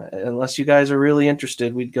this. Unless you guys are really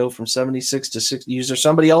interested, we'd go from 76 to 60. Is there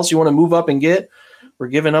somebody else you want to move up and get? We're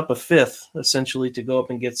giving up a 5th essentially to go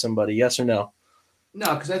up and get somebody. Yes or no?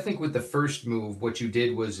 No, because I think with the first move, what you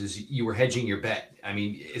did is you were hedging your bet. I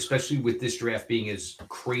mean, especially with this draft being as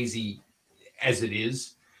crazy as it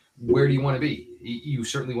is, where do you want to be? You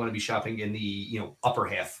certainly want to be shopping in the upper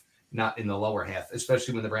half, not in the lower half,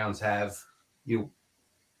 especially when the Browns have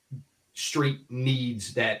straight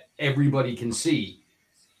needs that everybody can see.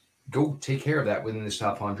 Go take care of that within this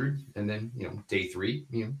top 100, and then day 3,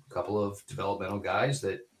 a couple of developmental guys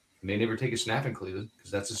that may never take a snap in Cleveland because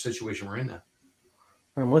that's the situation we're in now.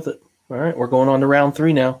 I'm with it. All right, we're going on to round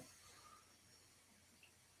 3 now.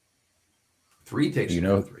 3 takes 3.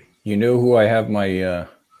 You know who I have my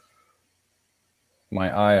my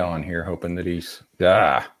eye on here, hoping that he's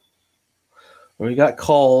We got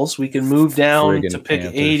calls. We can move down Friggin' to pick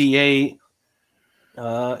Panthers. 88,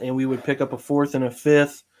 and we would pick up a 4th and a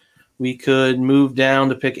 5th. We could move down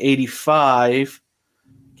to pick 85,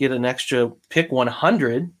 get an extra pick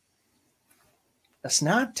 100. That's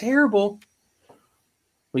not terrible.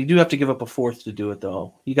 We do have to give up a 4th to do it,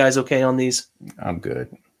 though. You guys okay on these? I'm good.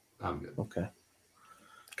 Okay.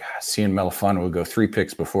 God, seeing Melifonwu would go 3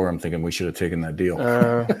 picks before, I'm thinking we should have taken that deal.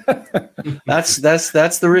 That's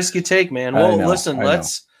the risk you take, man. Well, listen,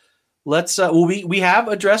 let's we have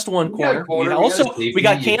addressed one corner. We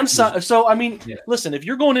got Cam Sutton. So I mean, listen, if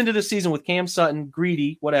you're going into the season with Cam Sutton,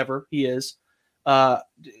 Greedy, whatever he is,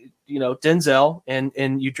 Denzel,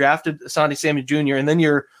 and you drafted Asante Samuel Jr., and then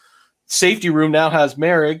your safety room now has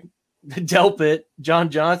Merrick, Delpit, John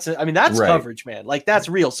Johnson. I mean, that's coverage, man. Like, that's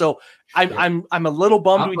real. So I'm a little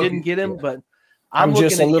bummed we didn't get him, but I'm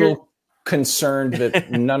just a little concerned that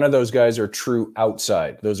none of those guys are true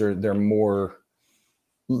outside. They're more.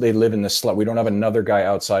 They live in the slot. We don't have another guy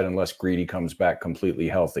outside unless Greedy comes back completely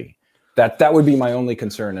healthy. That would be my only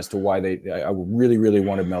concern as to why I really, really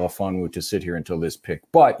wanted Melifonwu to sit here until this pick.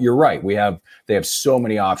 But you're right. They have so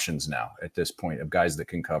many options now at this point of guys that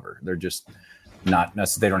can cover. They're just not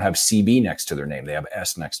necessarily. They don't have CB next to their name. They have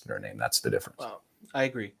S next to their name. That's the difference. Well, I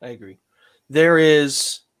agree. There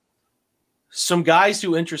is some guys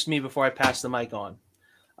who interest me before I pass the mic on.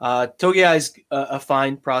 Togiai is a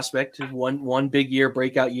fine prospect. One big year,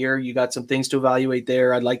 breakout year. You got some things to evaluate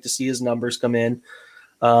there. I'd like to see his numbers come in.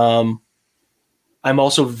 I'm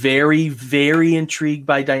also very, very intrigued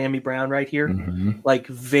by Dyami Brown right here. Mm-hmm. Like,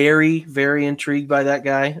 very, very intrigued by that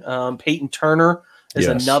guy. Peyton Turner is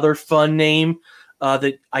another fun name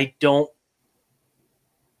that I don't,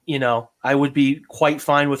 I would be quite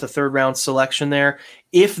fine with a 3rd round selection there.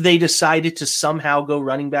 If they decided to somehow go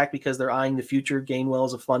running back because they're eyeing the future, Gainwell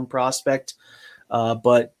is a fun prospect.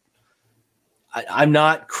 But I'm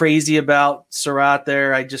not crazy about Surratt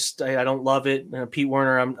there. I don't love it. Pete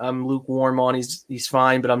Werner, I'm lukewarm on. He's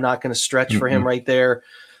fine, but I'm not going to stretch for him right there.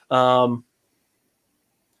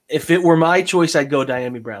 If it were my choice, I'd go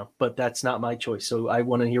Dyami Brown, but that's not my choice. So I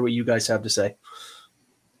want to hear what you guys have to say.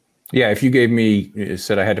 Yeah, if you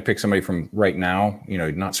said I had to pick somebody from right now,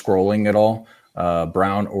 not scrolling at all,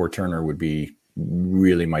 Brown or Turner would be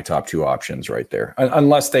really my top 2 options right there,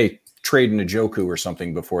 unless they trade Njoku or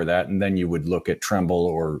something before that, and then you would look at Tremble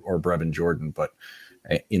or Brevin Jordan. But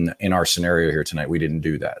in our scenario here tonight, we didn't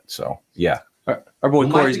do that. So yeah, our boy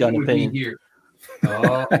Corey's got an opinion here.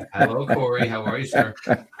 Oh, hello, Corey. How are you, sir?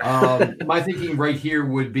 My thinking right here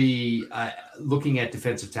would be looking at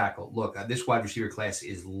defensive tackle. Look, this wide receiver class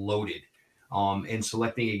is loaded. And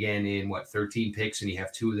selecting again in 13 picks, and you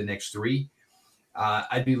have 2 of the next 3.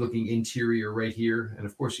 I'd be looking interior right here, and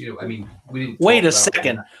of course, we didn't. Wait a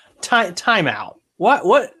second. Time out.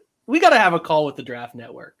 What? We got to have a call with the Draft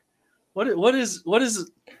Network. What is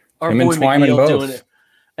our boy McNeil doing it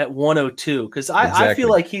at 102? Because I feel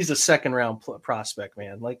like he's a 2nd round prospect,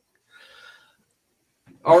 man. Like,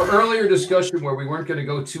 our earlier discussion where we weren't going to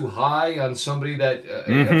go too high on somebody that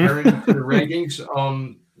apparently to the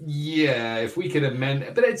rankings. Yeah, if we could amend,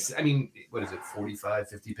 but it's, what is it, 45,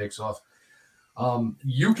 50 picks off?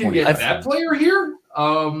 You can get that player here.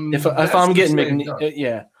 If I'm getting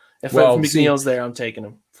McNeil, if McNeil's there, I'm taking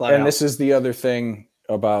him flat out. This is the other thing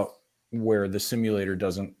about where the simulator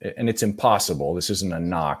doesn't, and it's impossible. This isn't a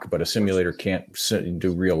knock, but a simulator can't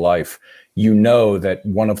do real life. That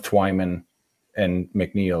one of Twyman and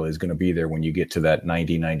McNeil is going to be there when you get to that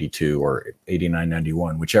 90-92 or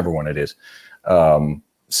 89-91, whichever one it is.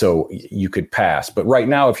 So you could pass. But right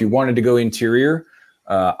now, if you wanted to go interior,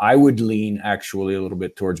 I would lean actually a little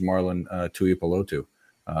bit towards Marlon Tuipulotu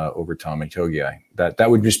over Tommy Togiai. That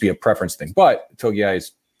would just be a preference thing. But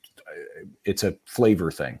Togiai it's a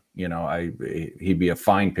flavor thing. He'd be a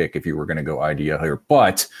fine pick if you were going to go idea here.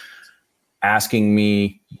 But asking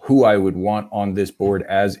me who I would want on this board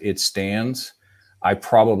as it stands, I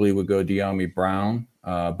probably would go Dyami Brown.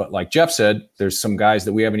 But like Jeff said, there's some guys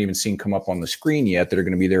that we haven't even seen come up on the screen yet that are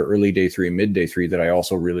going to be there early day 3, mid day 3 that I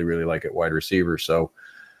also really, really like at wide receiver. So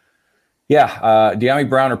yeah, Dyami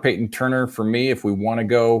Brown or Peyton Turner for me. If we want to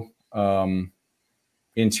go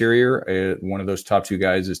interior, one of those top 2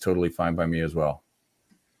 guys is totally fine by me as well.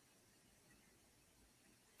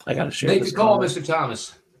 I got to share. Make a call, Mr.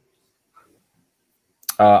 Thomas.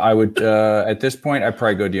 I would at this point, I'd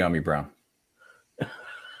probably go Dyami Brown.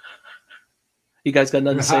 You guys got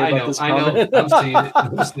nothing to say about this comment? I know.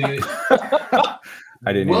 I'm seeing it.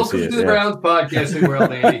 I didn't Welcome even see to the Browns podcasting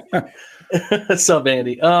world, Andy. What's up,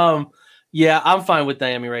 Andy? Yeah, I'm fine with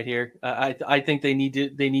Dyami right here. I think they need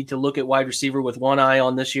to look at wide receiver with one eye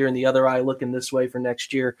on this year and the other eye looking this way for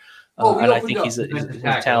next year. And I think he's a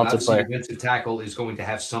talented player. Defensive tackle is going to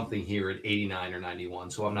have something here at 89 or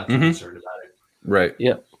 91, so I'm not too concerned about it. Right.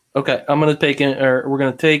 Yeah. Okay. We're going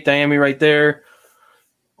to take Diami right there.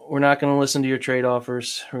 We're not going to listen to your trade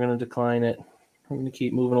offers. We're going to decline it. We're going to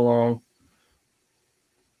keep moving along.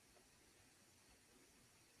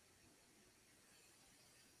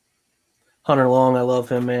 Hunter Long, I love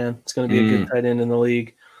him, man. It's going to be a good tight end in the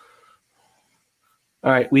league.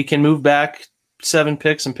 All right, we can move back 7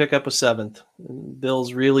 picks and pick up a 7th.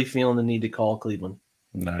 Bill's really feeling the need to call Cleveland.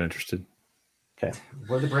 Not interested. Okay.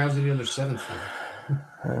 What are the Browns doing on their 7th for?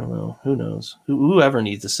 I don't know. Who knows? Whoever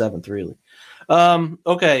needs a 7th, really.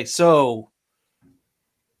 Okay, so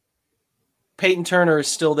Peyton Turner is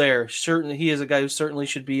still there. Certainly, he is a guy who certainly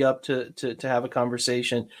should be up to have a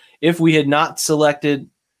conversation. If we had not selected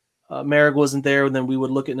Merrick wasn't there, then we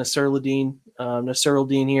would look at Nasruddin.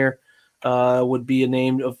 Nasruddin here would be a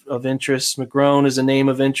name of interest. McGrone is a name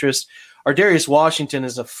of interest. Ardarius Washington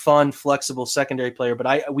is a fun, flexible secondary player,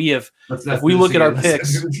 but we look at our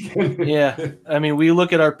picks, we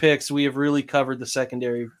look at our picks, we have really covered the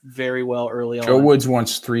secondary very well early on. Joe Woods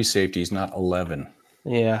wants 3 safeties, not 11.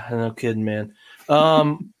 Yeah, no kidding, man.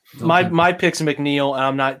 My pick's McNeil.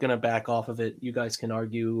 I'm not going to back off of it. You guys can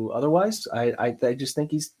argue otherwise. I just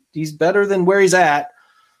think he's better than where he's at.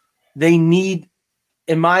 They need,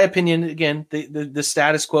 in my opinion, again, the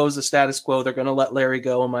status quo is the status quo. They're going to let Larry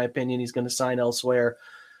go. In my opinion, he's going to sign elsewhere.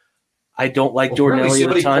 I don't like Jordan Elliott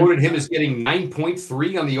a ton. Somebody quoted him as getting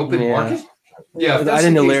 9.3 on the open market. Yeah, I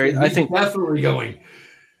didn't know Larry. I think definitely going.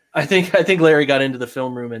 I think Larry got into the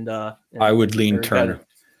film room and I would lean Turner.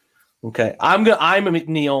 Okay, I'm a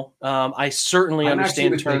McNeil. I certainly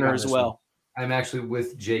understand Turner as well. I'm actually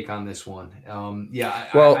with Jake on this one.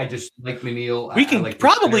 I just like McNeil. We can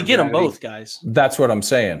probably get them both, guys. That's what I'm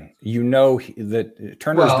saying. You know that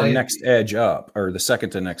Turner's the next edge up, or the second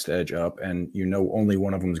to next edge up, and you know only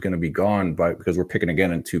one of them is going to be gone because we're picking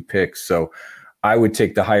again in 2 picks. So I would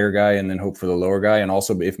take the higher guy and then hope for the lower guy. And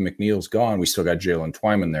also, if McNeil's gone, we still got Jalen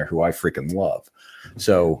Twyman there, who I freaking love.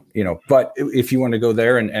 So, but if you want to go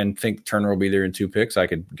there and think Turner will be there in 2 picks, I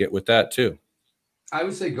could get with that too. I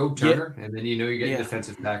would say go Turner, and then you're getting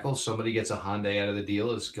defensive tackle. Somebody gets a Hyundai out of the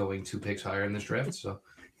deal is going 2 picks higher in this draft. So,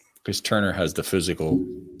 because Turner has the physical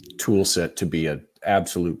tool set to be an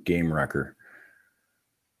absolute game wrecker.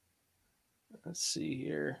 Let's see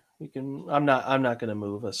here. I'm not going to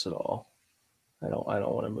move us at all. I don't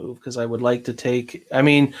want to move because I would like to take. I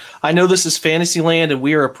mean, I know this is fantasy land, and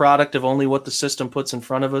we are a product of only what the system puts in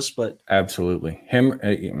front of us. But absolutely, him.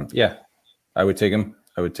 I would take him.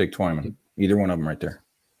 I would take Twyman. Either one of them right there.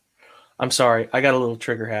 I'm sorry, I got a little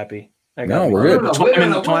trigger happy. We're good.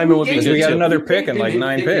 Twyman would be good. We got another pick in like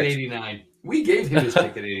 9 picks. 89. We gave him his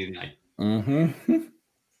pick at 89.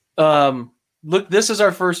 Mm-hmm. Look, this is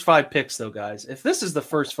our first 5 picks, though, guys. If this is the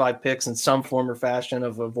first 5 picks in some form or fashion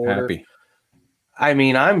of order. Happy. I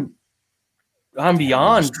mean, I'm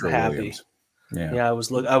beyond happy. Williams. Yeah. I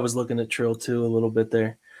was looking at Trill too a little bit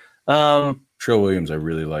there. Trill Williams, I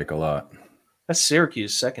really like a lot. That's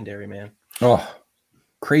Syracuse secondary, man. Oh,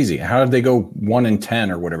 crazy! How did they go 1-10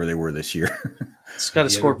 or whatever they were this year? It's got to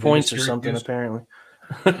score points or something, apparently.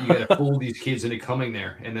 You got to fool these kids into coming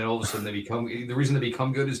there, and then all of a sudden the reason they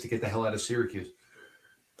become good is to get the hell out of Syracuse.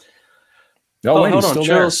 No, hold on.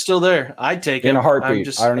 Trill's still there. I'd take him in a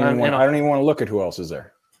heartbeat. I don't even want to look at who else is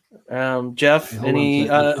there. Jeff, let me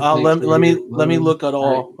look at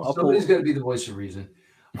all. Somebody's got to be the voice of reason.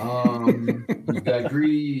 You got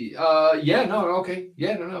greedy. Okay.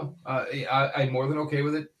 Yeah, no. I'm more than okay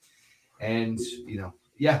with it. And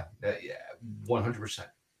 100%.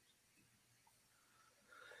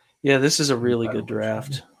 Yeah, this is a really good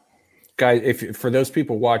draft. Guys, for those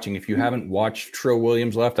people watching, if you haven't watched Trill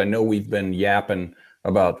Williams left, I know we've been yapping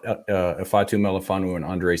about Ifeatu Melifonwu and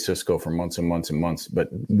Andre Sisco for months and months and months, but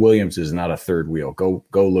Williams is not a third wheel. Go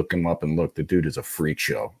look him up and look. The dude is a freak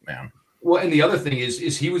show, man. Well, and the other thing is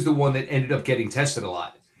he was the one that ended up getting tested a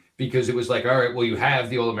lot because it was like, all right, well, you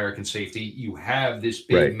have the All-American safety. You have this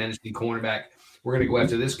big menacing cornerback. We're going to go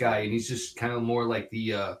after this guy, and he's just kind of more like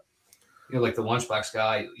the like the lunchbox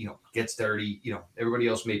guy, gets dirty. Everybody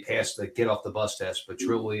else may pass the get off the bus test, but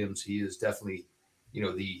Trill Williams, he is definitely,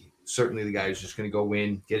 certainly the guy who's just going to go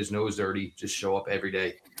in, get his nose dirty, just show up every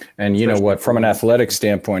day. And you know what? From an athletic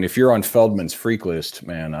standpoint, if you're on Feldman's freak list,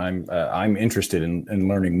 man, I'm interested in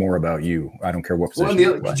learning more about you. I don't care what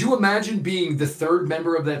position. Could you imagine being the 3rd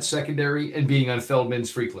member of that secondary and being on Feldman's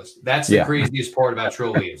freak list? That's the craziest part about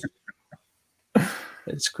Trill Williams.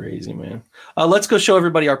 It's crazy, man. Let's go show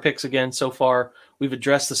everybody our picks again. So far, we've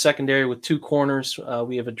addressed the secondary with 2 corners.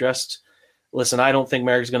 We have addressed listen, I don't think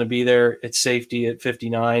Merrick's going to be there at safety at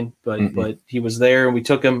 59, but he was there, and we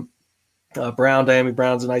took him. Diami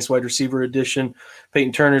Brown's a nice wide receiver addition.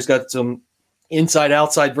 Peyton Turner's got some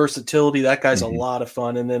inside-outside versatility. That guy's a lot of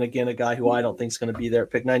fun. And then, again, a guy who I don't think is going to be there at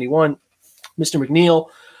pick 91, Mr. McNeil.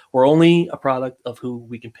 We're only a product of who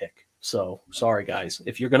we can pick. So, sorry, guys.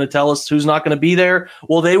 If you're going to tell us who's not going to be there,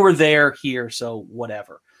 well, they were there here, so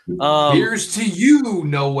whatever. Here's to you,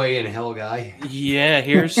 no way in hell guy. Yeah,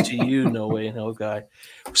 here's to you, no way in hell guy.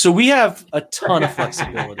 So we have a ton of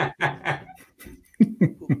flexibility.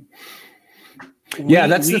 Yeah,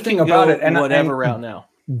 that's the thing about it. And whatever route now.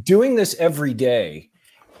 Doing this every day,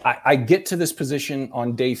 I get to this position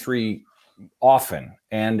on day 3 often,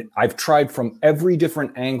 and I've tried from every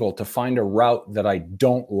different angle to find a route that I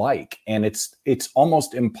don't like, and it's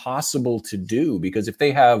almost impossible to do, because if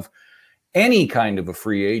they have any kind of a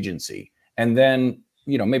free agency, and then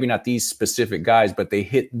maybe not these specific guys, but they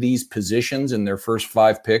hit these positions in their first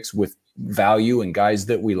 5 picks with value and guys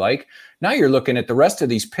that we like, now you're looking at the rest of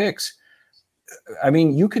these picks. I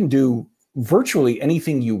mean, you can do virtually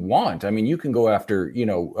anything you want. I mean, you can go after,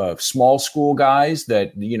 small school guys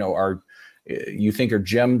that, are, you think are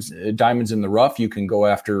gems, diamonds in the rough. You can go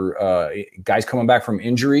after guys coming back from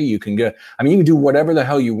injury. You can do whatever the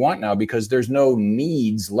hell you want now, because there's no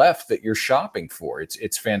needs left that you're shopping for.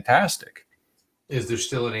 It's fantastic. Is there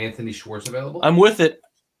still an Anthony Schwartz available? I'm with it.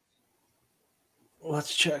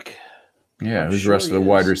 Let's check. Yeah, who's the rest of the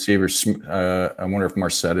wide receivers? I wonder if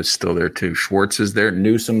Marset is still there too. Schwartz is there.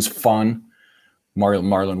 Newsom's fun.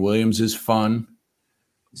 Marlon Williams is fun.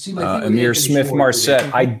 See, Amir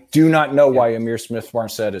Smith-Marset. I do not know why Amir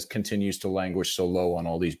Smith-Marset continues to languish so low on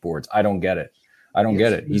all these boards. I don't get it.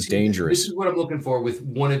 He's dangerous. This is what I'm looking for with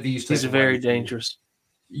one of these. He's very dangerous.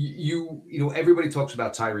 Everybody talks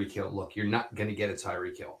about Tyreek Hill. Look, you're not going to get a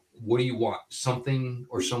Tyreek Hill. What do you want? Something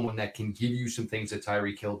or someone that can give you some things that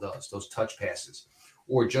Tyreek Hill does, those touch passes,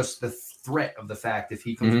 or just the threat of the fact if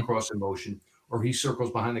he comes across in motion or he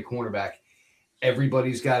circles behind the cornerback,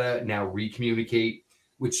 everybody's got to now recommunicate,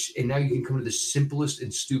 and now you can come to the simplest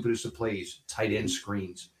and stupidest of plays, tight end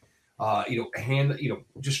screens,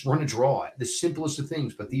 just run a draw, the simplest of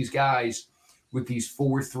things. But these guys with these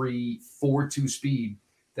 4.3, 4.2 speed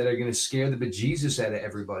that are going to scare the bejesus out of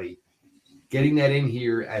everybody, getting that in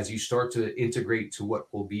here as you start to integrate to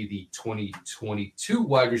what will be the 2022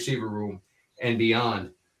 wide receiver room and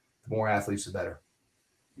beyond, the more athletes, the better.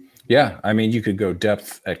 Yeah, I mean, you could go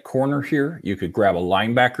depth at corner here. You could grab a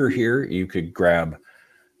linebacker here. You could grab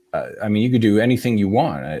you could do anything you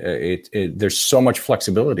want. There's so much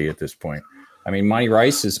flexibility at this point. I mean, Monty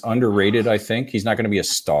Rice is underrated, I think. He's not going to be a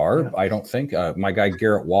star, I don't think. My guy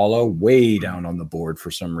Garrett Wallow, way down on the board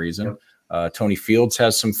for some reason. Tony Fields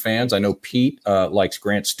has some fans. I know Pete likes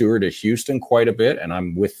Grant Stewart at Houston quite a bit, and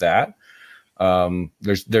I'm with that.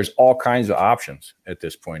 There's all kinds of options at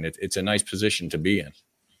this point. It's a nice position to be in.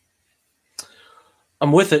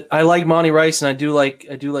 I'm with it. I like Monty Rice, and I do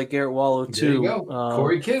like Garrett Wallow too. There you go.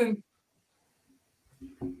 Corey Kitton,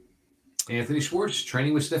 Anthony Schwartz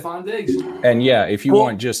training with Stephon Diggs. And yeah, if you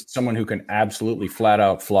want just someone who can absolutely flat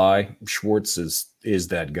out fly, Schwartz is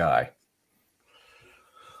that guy.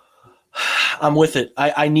 I'm with it.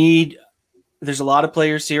 I need. There's a lot of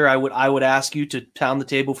players here. I would ask you to pound the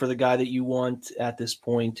table for the guy that you want at this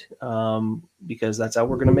point, because that's how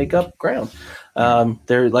we're going to make up ground.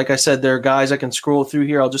 There, like I said, there are guys I can scroll through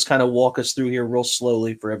here. I'll just kind of walk us through here real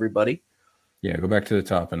slowly for everybody. Yeah, go back to the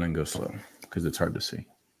top and then go slow because it's hard to see.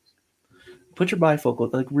 Put your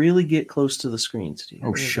bifocal, really get close to the screen, Steve.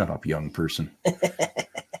 Oh, shut up, young person.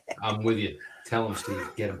 I'm with you. Tell him, Steve.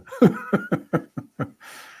 Get him.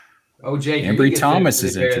 Oh, Jake. Ambry Thomas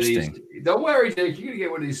is interesting. Don't worry, Jake. You're going to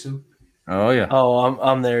get one of these soon. Oh, yeah. Oh,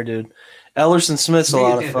 I'm there, dude. Ellerson Smith's a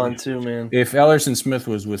lot of fun, too, man. If Ellerson Smith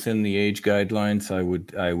was within the age guidelines,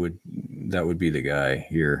 that would be the guy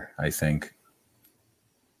here, I think.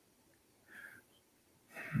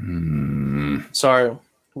 Sorry.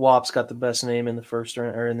 Wop's got the best name in the first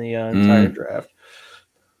round or in the entire draft.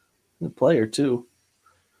 The player, too.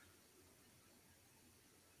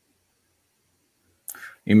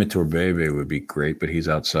 Imator Bebe would be great, but he's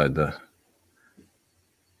outside the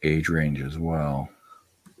age range as well.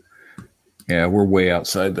 Yeah, we're way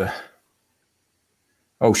outside the.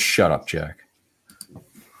 Oh, shut up, Jack.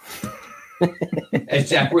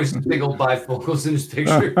 As Jack wears big old bifocals in his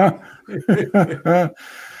picture.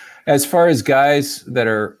 As far as guys that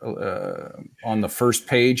are on the first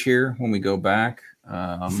page here, when we go back.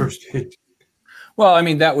 First page. Well, I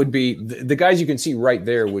mean, that would be the guys you can see right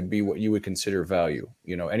there would be what you would consider value.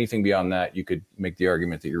 Anything beyond that, you could make the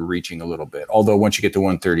argument that you're reaching a little bit. Although once you get to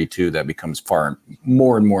 132, that becomes far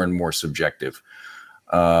more and more subjective.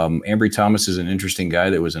 Ambry Thomas is an interesting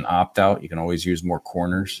guy that was an opt-out. You can always use more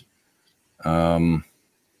corners. God,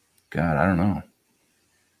 I don't know.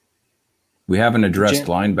 We haven't addressed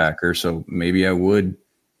linebacker, so maybe I would.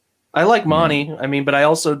 I like Monty. I mean, but I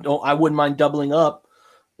also don't. I wouldn't mind doubling up,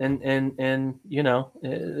 and at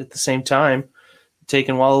the same time,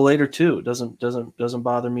 taking Waller later too. It doesn't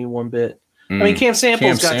bother me one bit. I mean, Cam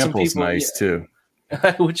Sample's got some people nice too,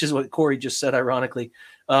 which is what Corey just said. Ironically,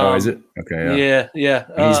 is it? Okay, yeah.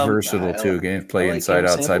 He's versatile too. Can play inside,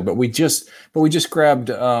 outside. Sample. But we just grabbed.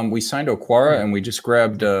 We signed Okwara and we just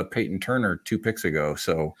grabbed Peyton Turner 2 picks ago.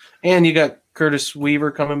 So and you got Curtis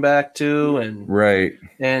Weaver coming back too, and right,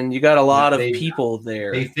 and you got a lot of people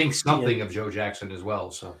there. They think something of Joe Jackson as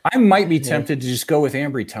well. So I might be tempted to just go with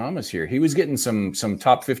Ambry Thomas here. He was getting some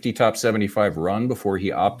top 50, top 75 run before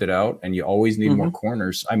he opted out, and you always need more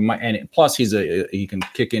corners. And plus he can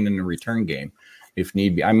kick in the return game if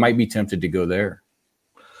need be. I might be tempted to go there.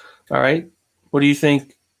 All right, what do you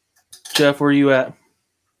think, Jeff? Where are you at?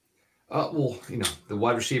 Well, the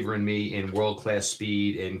wide receiver in me in world-class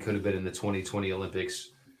speed and could have been in the 2020 Olympics.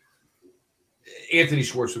 Anthony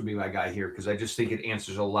Schwartz would be my guy here because I just think it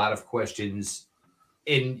answers a lot of questions.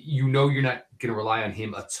 And you're not going to rely on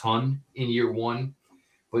him a ton in year one,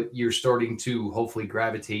 but you're starting to hopefully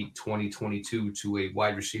gravitate 2022 to a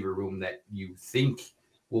wide receiver room that you think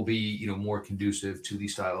will be, more conducive to the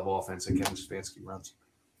style of offense that Kevin Stefanski runs.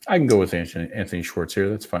 I can go with Anthony Schwartz here.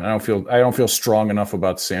 That's fine. I don't feel strong enough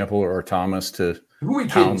about Sample or Thomas to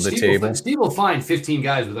pound the table. Steve will find 15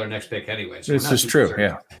 guys with our next pick anyway. So this is true.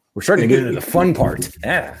 Yeah, we're starting to get into the fun part.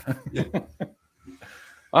 Yeah.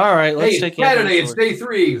 All right. Let's take Saturday. It's day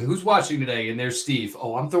 3. Who's watching today? And there's Steve.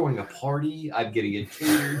 Oh, I'm throwing a party. I'm getting it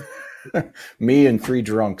catered. Me and 3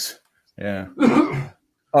 drunks. Yeah.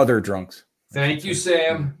 Other drunks. Thank you,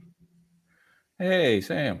 Sam. Hey,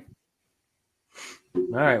 Sam.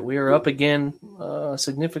 All right, we are up again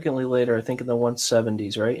significantly later, I think in the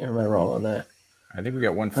 170s, right? Or am I wrong on that? I think we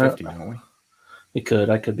got 150, don't we?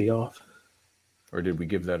 I could be off. Or did we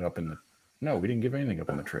give that up No, we didn't give anything up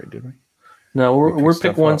in the trade, did we? No, we're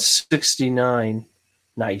pick 169.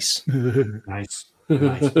 Nice. Nice. All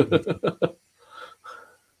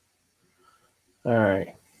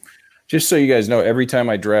right. Just so you guys know, every time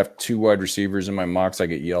I draft 2 wide receivers in my mocks, I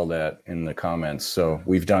get yelled at in the comments. So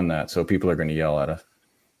we've done that. So people are going to yell at us.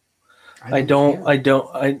 I don't.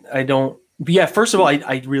 Yeah. First of all,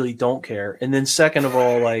 I really don't care. And then second of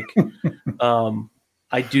all, I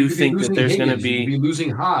do think that there's going to be. You'd be losing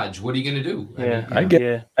Hodge. What are you going to do? Yeah. I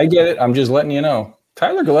get it. I'm just letting you know.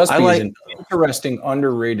 Tyler Gillespie is an interesting,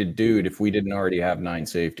 underrated dude if we didn't already have 9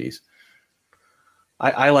 safeties.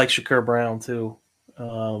 I like Shakur Brown too.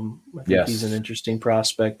 I think he's an interesting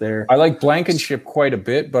prospect there. I like Blankenship quite a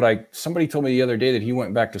bit, but somebody told me the other day that he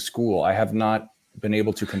went back to school. I have not been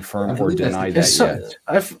able to confirm or deny that yet.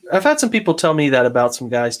 I've had some people tell me that about some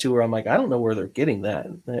guys too, where I'm like, I don't know where they're getting that.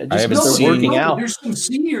 Working out. There's some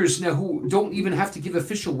seniors now who don't even have to give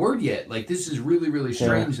official word yet. Like this is really, really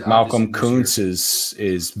strange. Yeah. Malcolm Kuntz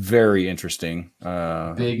is very interesting.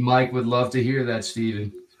 Big Mike would love to hear that,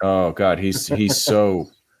 Steven. Oh God, he's so.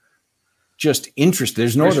 Just interesting.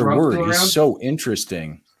 There's no other word. He's so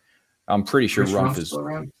interesting. I'm pretty sure Rumpf is.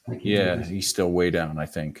 Yeah, he's still way down, I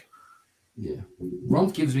think. Yeah.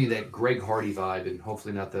 Rumpf gives me that Greg Hardy vibe, and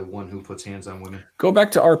hopefully not the one who puts hands on women. Go back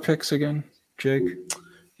to our picks again, Jake.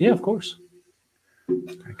 Yeah, of course.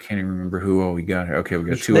 I can't even remember who all we got here. Okay, we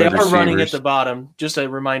got 2 They other are receivers. running at the bottom. Just a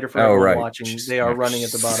reminder for everyone watching. They are running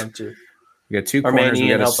at the bottom too. We got 2 corners. We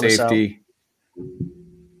got a safety.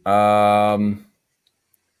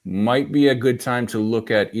 Might be a good time to look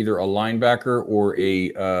at either a linebacker or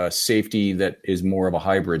a safety that is more of a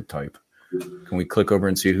hybrid type. Can we click over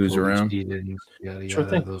and see who's around? Sure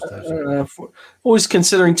thing. Always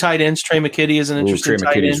considering tight ends. Trey McKitty is an interesting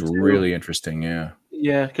tight end. Trey McKitty is really interesting, yeah.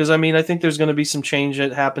 Yeah, because I think there's going to be some change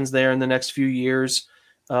that happens there in the next few years.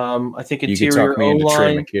 I think interior you can talk me into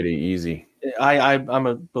Trey O-line. McKitty easy. I'm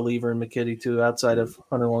a believer in McKitty too. Outside of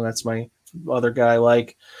Hunter Long, that's my other guy.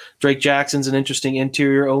 Like Drake Jackson's an interesting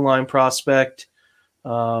interior O-line prospect.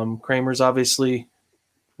 Kramer's obviously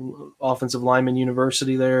offensive lineman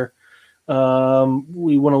university there.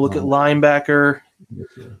 We want to look at linebacker.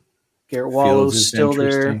 Garrett Wallow's still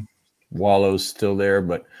there. Wallow's still there,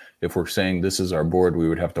 but if we're saying this is our board, we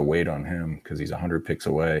would have to wait on him because he's 100 picks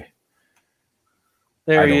away.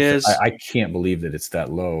 There he is. I can't believe that it's that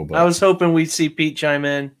low. But I was hoping we'd see Pete chime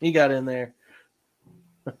in. He got in there.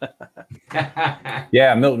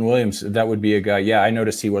 Yeah, Milton Williams, that would be a guy. Yeah, I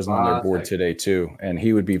noticed he wasn't on their board today too, and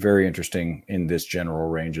he would be very interesting in this general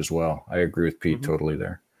range as well. I agree with Pete totally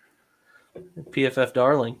there. PFF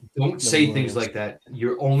darling. Don't say things like that.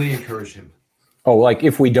 You're only encourage him. Oh, like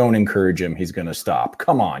if we don't encourage him, he's going to stop.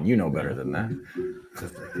 Come on, you know better than that.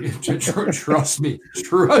 Trust me.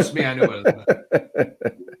 Trust me, I know better than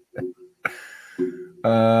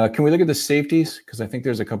that. Can we look at the safeties? Because I think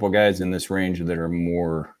there's a couple guys in this range that are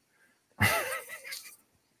more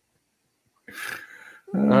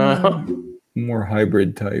more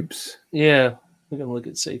hybrid types. Yeah, we're going to look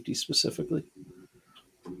at safety specifically.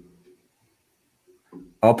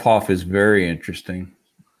 Uphoff is very interesting.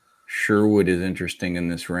 Sherwood is interesting in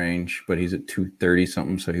this range, but he's at 230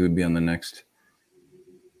 something, so he would be on the next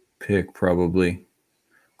pick probably.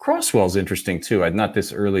 Crosswell's interesting too. Not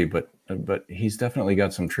this early, but he's definitely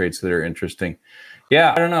got some traits that are interesting.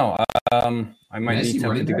 Yeah, I don't know. I might be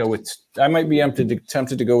tempted to go with. I might be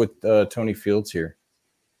tempted to go with Tony Fields here.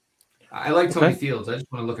 I like Tony Fields. I just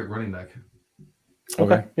want to look at running back.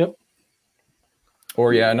 Okay. Yep.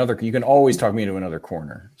 Or another. You can always talk me into another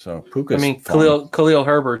corner. So Puka's. Khalil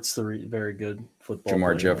Herbert's the very good football.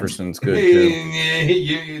 Jamar player. Jefferson's good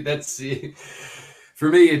too. That's for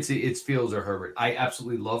me. It's Fields or Herbert. I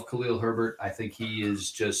absolutely love Khalil Herbert. I think he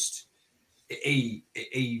is just a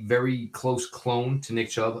very close clone to Nick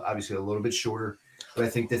Chubb. Obviously, a little bit shorter, but I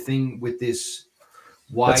think the thing with this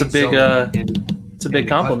wide it's a big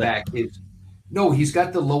compliment. He's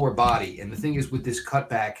got the lower body, and the thing is with this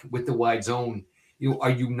cutback with the wide zone.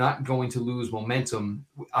 Are you not going to lose momentum?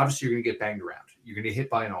 Obviously, you're going to get banged around. You're going to get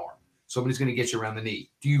hit by an arm. Somebody's going to get you around the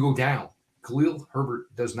knee. Do you go down? Khalil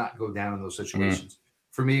Herbert does not go down in those situations.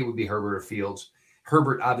 For me, it would be Herbert or Fields.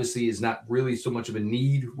 Herbert obviously is not really so much of a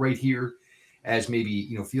need right here as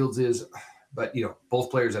maybe Fields is, but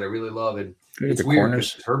both players that I really love. And it's weird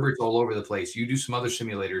because Herbert's all over the place. You do some other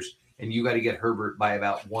simulators, and you got to get Herbert by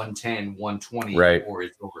about 110, 120, right, or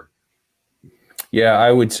it's over. Yeah,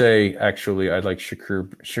 I would say actually I'd like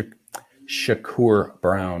Shakur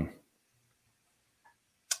Brown.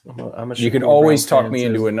 You can always talk me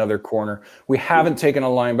into another corner. We haven't taken a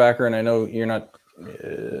linebacker, and I know you're not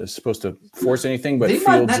supposed to force anything, but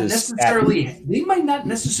Fields is they might not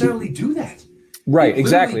necessarily do that. Right,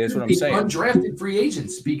 exactly. That's what I'm saying. Undrafted free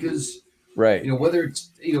agents because right. Whether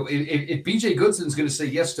it's if BJ Goodson's going to say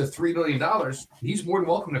yes to $3 million, he's more than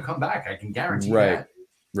welcome to come back. I can guarantee that.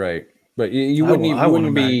 Right. But you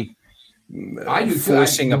wouldn't be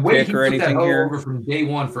forcing a pick or anything here. Over from day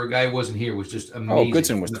one for a guy who wasn't here was just amazing. Oh,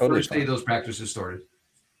 Goodson was totally first day those practices started.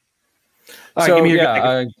 All right, so, give me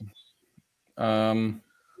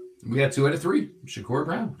we got 2 out of 3. Shakur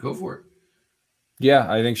Brown, go for it.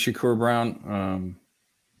 Yeah, I think Shakur Brown.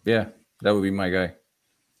 That would be my guy.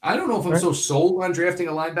 I don't know if I'm so sold on drafting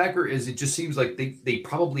a linebacker as it just seems like they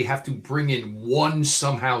probably have to bring in one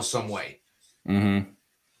somehow, some way. Mm-hmm.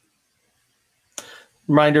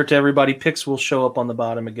 Reminder to everybody, picks will show up on the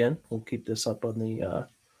bottom again. We'll keep this up on the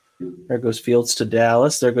there goes Fields to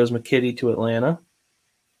Dallas. There goes McKitty to Atlanta.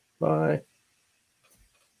 Bye.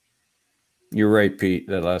 You're right, Pete.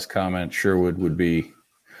 That last comment, Sherwood would be.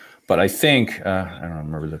 But I think, I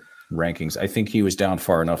don't remember the rankings. I think he was down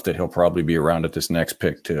far enough that he'll probably be around at this next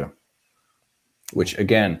pick too. Which,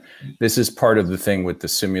 again, this is part of the thing with the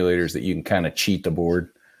simulators that you can kind of cheat the board.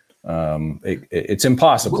 It's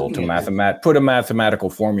impossible to put a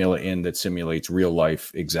mathematical formula in that simulates real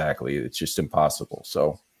life exactly. It's just impossible.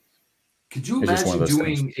 So, could you imagine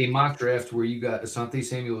doing a mock draft where you got Asante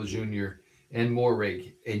Samuel Jr. and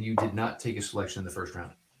Morrig, and you did not take a selection in the first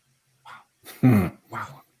round?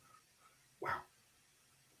 Wow.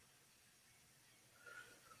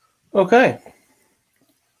 Okay.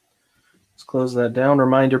 Let's close that down.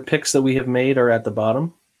 Reminder, picks that we have made are at the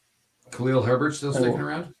bottom. Khalil Herbert still sticking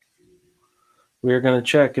around? We're going to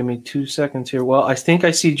check. Give me 2 seconds here. Well, I think I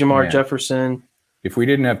see Jamar Jefferson. If we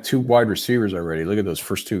didn't have 2 wide receivers already, look at those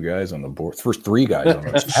first 2 guys on the board. First 3 guys on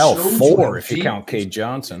the board. Hell, 4 if you count Cade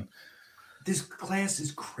Johnson. This class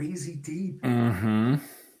is crazy deep. Mm-hmm.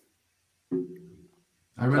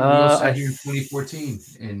 I remember we all sat here in 2014,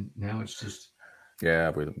 and now it's just...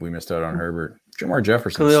 Yeah, we missed out on Herbert. Jamar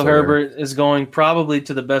Jefferson. Khalil Herbert is going probably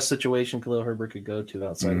to the best situation Khalil Herbert could go to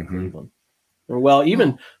outside of Cleveland. Well,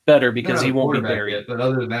 even better because he won't be buried. Yet, but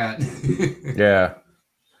other than that, yeah.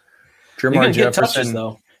 Jamar Jefferson, touches,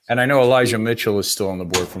 though. And I know Elijah Mitchell is still on the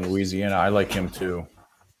board from Louisiana. I like him too.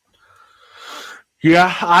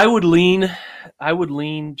 Yeah, I would lean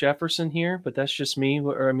Jefferson here, but that's just me.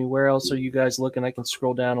 Where else are you guys looking? I can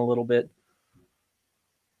scroll down a little bit.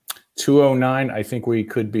 209. I think we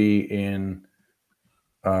could be in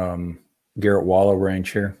Garrett Wallow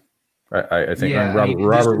range here. I think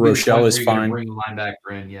Robert Rochelle is fine. Bring a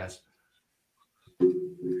linebacker in, yes.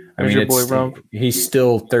 I mean, he's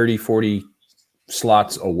still 30, 40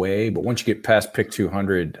 slots away, but once you get past pick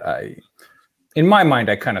 200, in my mind,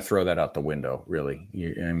 I kind of throw that out the window, really.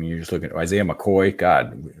 You're just looking at Isaiah McCoy.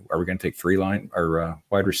 God, are we going to take 3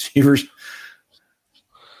 wide receivers?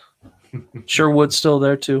 Sherwood's still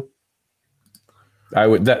there too.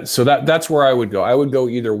 That's where I would go. I would go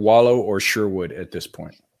either Wallow or Sherwood at this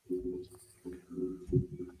point.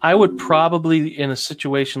 I would probably, in a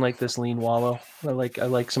situation like this, lean Wallow. I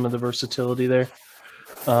like some of the versatility there.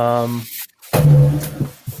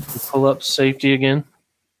 Pull up safety again.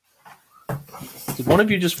 Did one of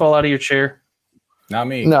you just fall out of your chair? Not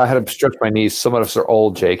me. No, I had to stretch my knees. Some of us are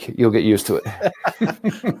old, Jake. You'll get used to it.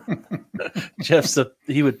 Jeff's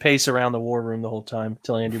he would pace around the war room the whole time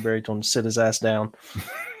until Andrew Berry told him to sit his ass down.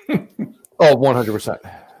 Oh, 100%.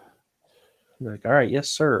 Like, all right, yes,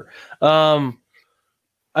 sir.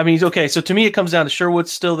 I mean, okay, so to me it comes down to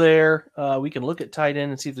Sherwood's still there. We can look at tight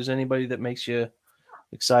end and see if there's anybody that makes you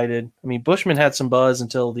excited. I mean, Bushman had some buzz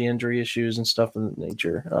until the injury issues and stuff of that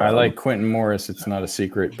nature. I like Quentin Morris. It's not a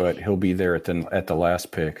secret, but he'll be there at the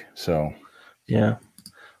last pick. So, yeah.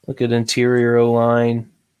 Look at interior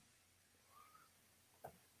O-line.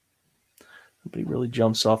 Nobody really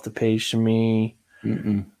jumps off the page to me.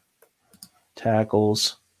 Mm-mm.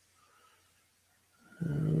 Tackles.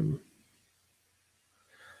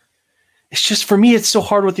 It's just, for me, it's so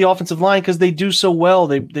hard with the offensive line because they do so well.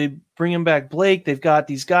 They bring him back Blake. They've got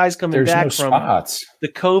these guys coming back from the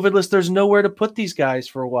COVID list. There's nowhere to put these guys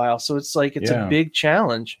for a while. So it's like a big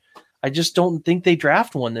challenge. I just don't think they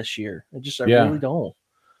draft one this year. I really don't.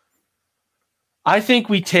 I think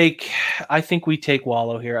we take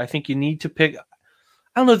Wallow here. I think you need to pick.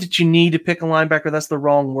 I don't know that you need to pick a linebacker. That's the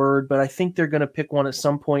wrong word, but I think they're going to pick one at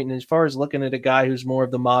some point. And as far as looking at a guy who's more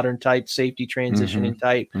of the modern type, safety transitioning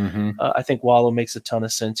type, I think Wallow makes a ton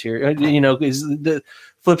of sense here. Is the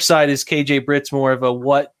flip side is KJ Britt's more of a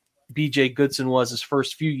what BJ Goodson was his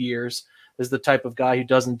first few years, is the type of guy who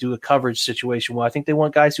doesn't do a coverage situation well. I think they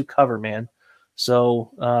want guys who cover, man.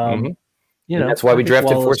 So, that's why we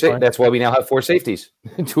drafted that's why we now have 4 safeties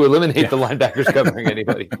to eliminate the linebackers covering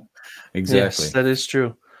anybody. Exactly. Yes, that is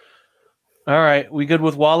true. All right. We good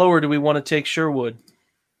with Wallow, or do we want to take Sherwood?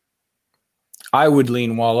 I would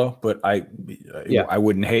lean Wallow, but I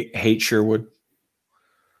wouldn't hate Sherwood.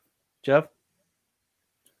 Jeff?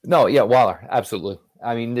 No, yeah, Waller. Absolutely.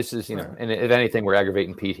 I mean, this is, and if anything, we're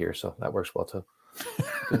aggravating Pete here, so that works well too.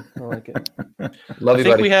 Good. I like it. Love you, I think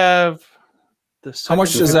buddy. we have how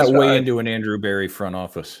much does that weigh into an Andrew Berry front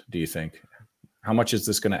office, do you think? How much is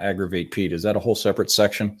this going to aggravate Pete? Is that a whole separate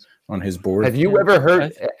section on his board? Have you ever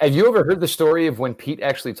heard the story of when Pete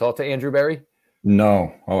actually talked to Andrew Berry?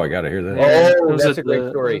 No. Oh, I got to hear that. Oh, that's a great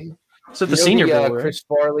story. So the Senior Bowl, right? Chris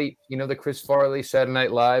Farley, the Chris Farley Saturday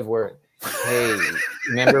Night Live where, hey,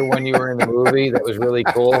 remember when you were in the movie? That was really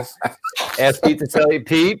cool. Ask Pete to tell you,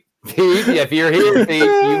 Pete, if you're here, Pete,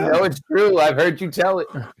 you know it's true. I've heard you tell it.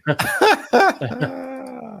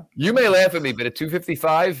 You may laugh at me, but at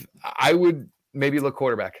 255, I would maybe look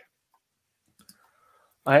quarterback.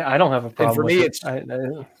 I don't have a problem.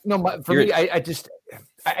 And for me,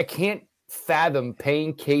 I can't fathom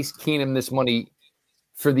paying Case Keenum this money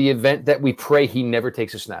for the event that we pray he never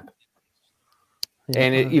takes a snap. Yeah.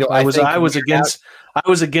 And I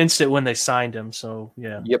was against it when they signed him. So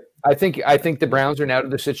yeah. Yep. I think the Browns are now to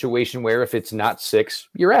the situation where if it's not 6,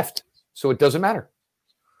 you're effed. So it doesn't matter.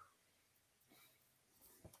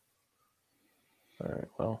 All right.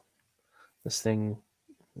 Well, this thing,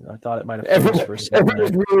 I thought it might have finished for a second.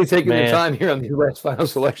 Everyone's really taking their time here on these last final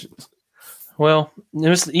selections. Well,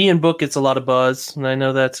 Ian Book gets a lot of buzz, and I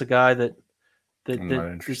know that's a guy that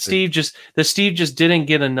Steve just didn't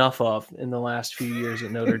get enough of in the last few years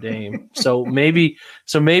at Notre Dame. So maybe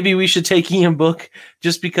we should take Ian Book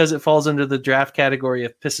just because it falls under the draft category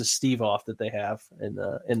of pisses Steve off that they have in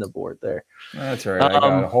the board there. That's all right. I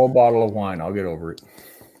got a whole bottle of wine. I'll get over it.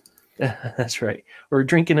 That's right. We're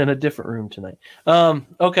drinking in a different room tonight.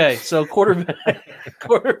 Okay, so quarterbacks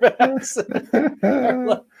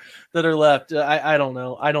that are left. I don't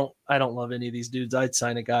know. I don't love any of these dudes. I'd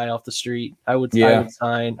sign a guy off the street. I would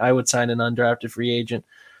sign an undrafted free agent.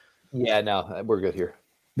 Yeah, no, we're good here.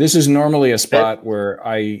 This is normally a spot where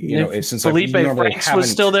since Felipe Franks was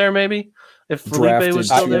still there, maybe if Felipe was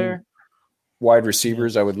still there. Wide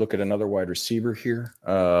receivers, I would look at another wide receiver here.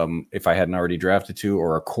 If I hadn't already drafted 2,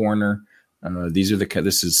 or a corner.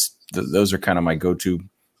 Those are kind of my go-to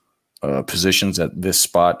positions at this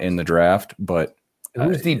spot in the draft. But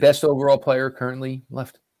who's the best overall player currently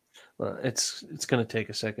left? It's going to take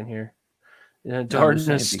a second here. Yeah,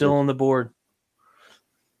 Darden is still on the board.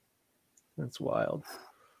 That's wild.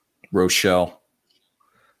 Rochelle.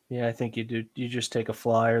 Yeah, I think you do. You just take a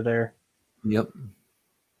flyer there. Yep.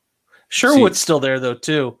 Sherwood's still there though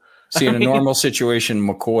too. See, in a normal situation,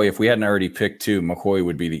 McCoy, if we hadn't already picked 2, McCoy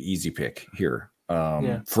would be the easy pick here.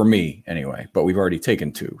 For me anyway, but we've already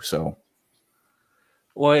taken 2. So,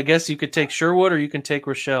 well, I guess you could take Sherwood or you can take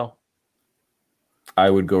Rochelle. I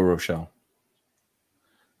would go Rochelle.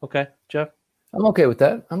 Okay, Jeff. I'm okay with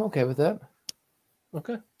that.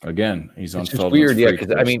 Okay. Again, he's on. It's just weird, yeah.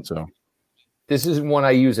 Because I mean, this isn't one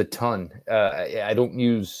I use a ton. I don't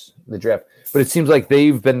use the draft, but it seems like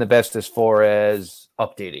they've been the best as far as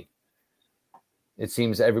updating. It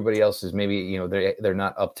seems everybody else is maybe they're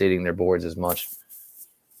not updating their boards as much.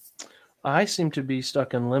 I seem to be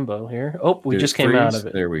stuck in limbo here. Oh, we just came out of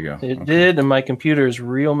it. There we go. It did, and my computer is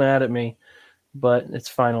real mad at me, but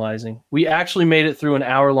it's finalizing. We actually made it through an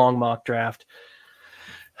hour-long mock draft.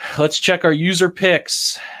 Let's check our user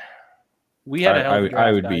picks. We had a hell of a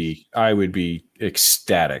draft. I would be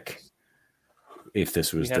ecstatic if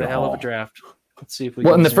this was. We had a hell of a draft. Let's see if we.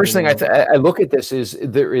 Well, and the first thing I look at this is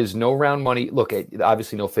there is no round money. Look at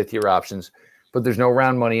obviously no 5th-year options, but there's no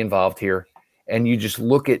round money involved here. And you just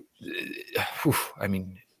look at,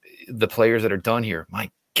 the players that are done here. My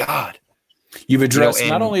God, you've addressed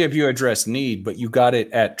not only have you addressed need, but you got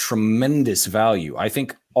it at tremendous value. I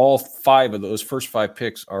think all 5 of those first 5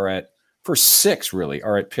 picks first 6 really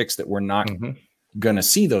are at picks that we're not going to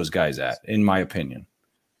see those guys at, in my opinion.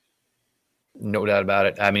 No doubt about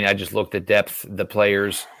it. I mean, I just looked at depth, the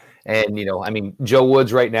players, and Joe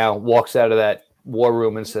Woods right now walks out of that war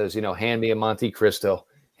room and says, hand me a Monte Cristo,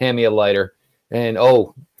 hand me a lighter. And,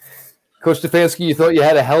 Coach Stefanski, you thought you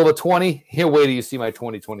had a hell of a 20? Here, wait till you see my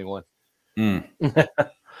 2021. All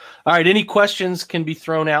right. Any questions can be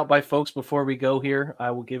thrown out by folks before we go here.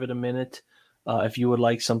 I will give it a minute if you would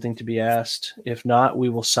like something to be asked. If not, we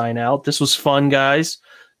will sign out. This was fun, guys.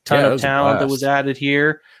 Ton of talent that was added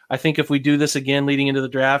here. I think if we do this again leading into the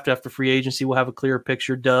draft after free agency, we'll have a clearer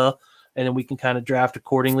picture, and then we can kind of draft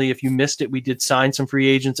accordingly. If you missed it, we did sign some free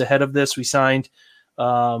agents ahead of this. We signed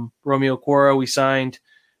Romeo Quora, we signed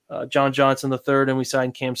John Johnson III, and we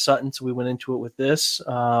signed Cam Sutton. So we went into it with this.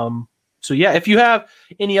 So yeah, if you have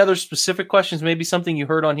any other specific questions, maybe something you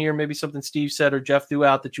heard on here, maybe something Steve said or Jeff threw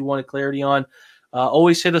out that you wanted clarity on,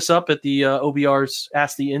 always hit us up at the OBR's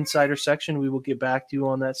Ask the Insider section. We will get back to you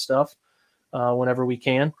on that stuff whenever we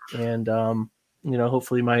can. And,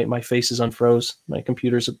 hopefully my face is unfroze. My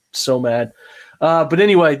computer's so mad. But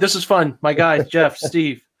anyway, this is fun. My guys, Jeff,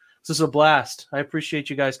 Steve, this is a blast. I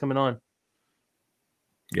appreciate you guys coming on.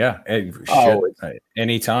 Yeah.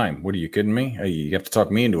 Anytime. What are you kidding me? You have to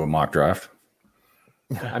talk me into a mock draft.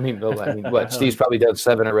 What? Steve's probably done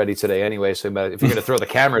 7 already today anyway. So if you're going to throw the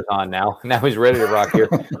cameras on now he's ready to rock here.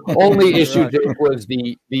 Only issue was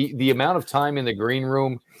the amount of time in the green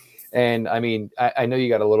room. And I know you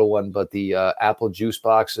got a little one, but the apple juice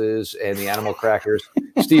boxes and the animal crackers,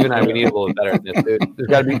 Steve and I, we need a little better than this, dude. There's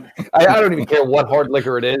got to be, I don't even care what hard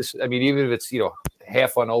liquor it is. I mean, even if it's,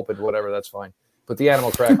 half unopened, whatever, that's fine. But the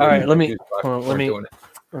animal crackers. All right, let me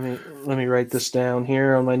write this down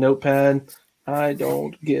here on my notepad. I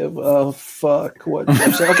don't give a fuck what you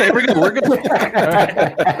say. Okay, we're good. We're good. All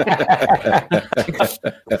right.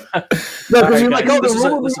 No, because you're like, the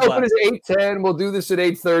room will be open at 8:10. We'll do this at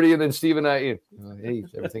 8:30, and then Steve and I, hey,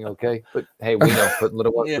 is everything okay? But hey, we know putting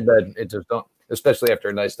little ones to bed. It just don't, especially after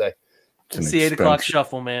a nice day. It's the 8 o'clock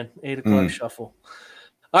shuffle, man. 8 o'clock shuffle.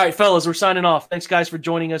 All right, fellas, we're signing off. Thanks, guys, for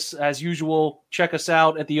joining us. As usual, check us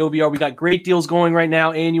out at the OBR. We got great deals going right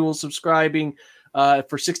now. Annual subscribing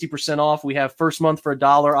for 60% off. We have first month for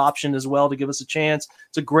 $1 option as well to give us a chance.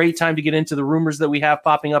 It's a great time to get into the rumors that we have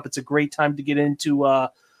popping up. It's a great time to get into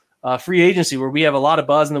free agency where we have a lot of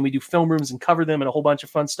buzz, and then we do film rooms and cover them and a whole bunch of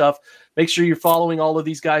fun stuff. Make sure you're following all of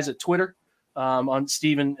these guys at Twitter, on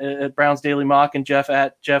Steven at Browns Daily Mock and Jeff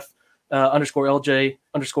at Jeff _LJ_Lloyd.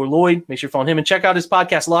 Make sure you're following him and check out his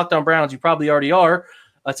podcast, Locked On Browns. You probably already are.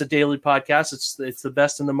 It's a daily podcast. It's the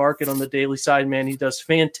best in the market on the daily side, man. He does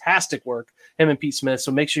fantastic work, him and Pete Smith.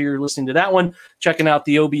 So make sure you're listening to that one, checking out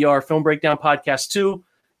the OBR Film Breakdown podcast too.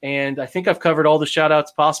 And I think I've covered all the shout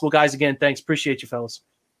outs possible. Guys, again, thanks. Appreciate you, fellas.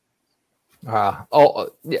 Yeah,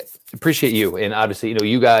 appreciate you. And obviously,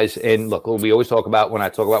 you guys, and look, we always talk about, when I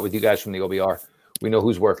talk about with you guys from the OBR, we know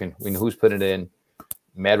who's working. We know who's putting it in.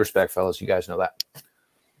 Mad respect, fellas. You guys know that.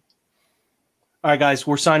 All right, guys,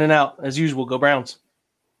 we're signing out. As usual, go Browns.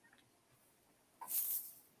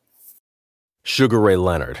 Sugar Ray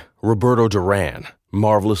Leonard, Roberto Duran,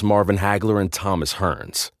 Marvelous Marvin Hagler, and Thomas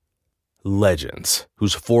Hearns. Legends,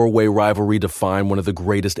 whose four-way rivalry defined one of the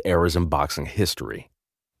greatest eras in boxing history.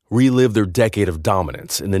 Relive their decade of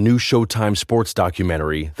dominance in the new Showtime sports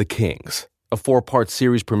documentary, The Kings, a 4-part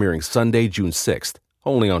series premiering Sunday, June 6th,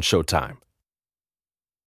 only on Showtime.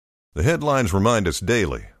 The headlines remind us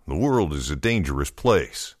daily, the world is a dangerous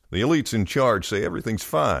place. The elites in charge say everything's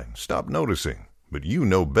fine, stop noticing. But you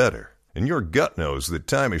know better. And your gut knows that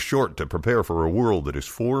time is short to prepare for a world that is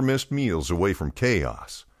 4 missed meals away from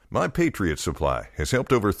chaos. My Patriot Supply has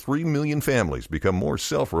helped over 3 million families become more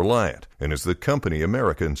self-reliant and is the company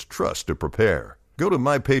Americans trust to prepare. Go to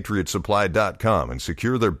MyPatriotSupply.com and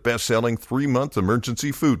secure their best-selling 3-month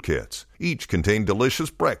emergency food kits. Each contain delicious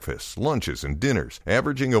breakfasts, lunches, and dinners,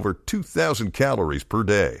 averaging over 2,000 calories per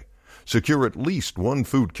day. Secure at least 1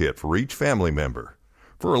 food kit for each family member.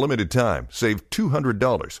 For a limited time, save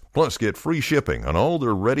 $200, plus get free shipping on all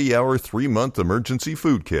their Ready Hour 3-month emergency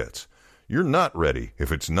food kits. You're not ready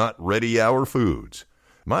if it's not Ready Hour Foods.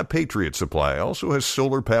 My Patriot Supply also has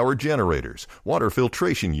solar power generators, water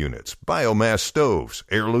filtration units, biomass stoves,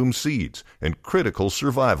 heirloom seeds, and critical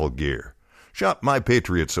survival gear. Shop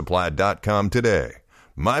MyPatriotSupply.com today.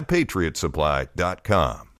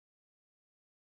 MyPatriotSupply.com.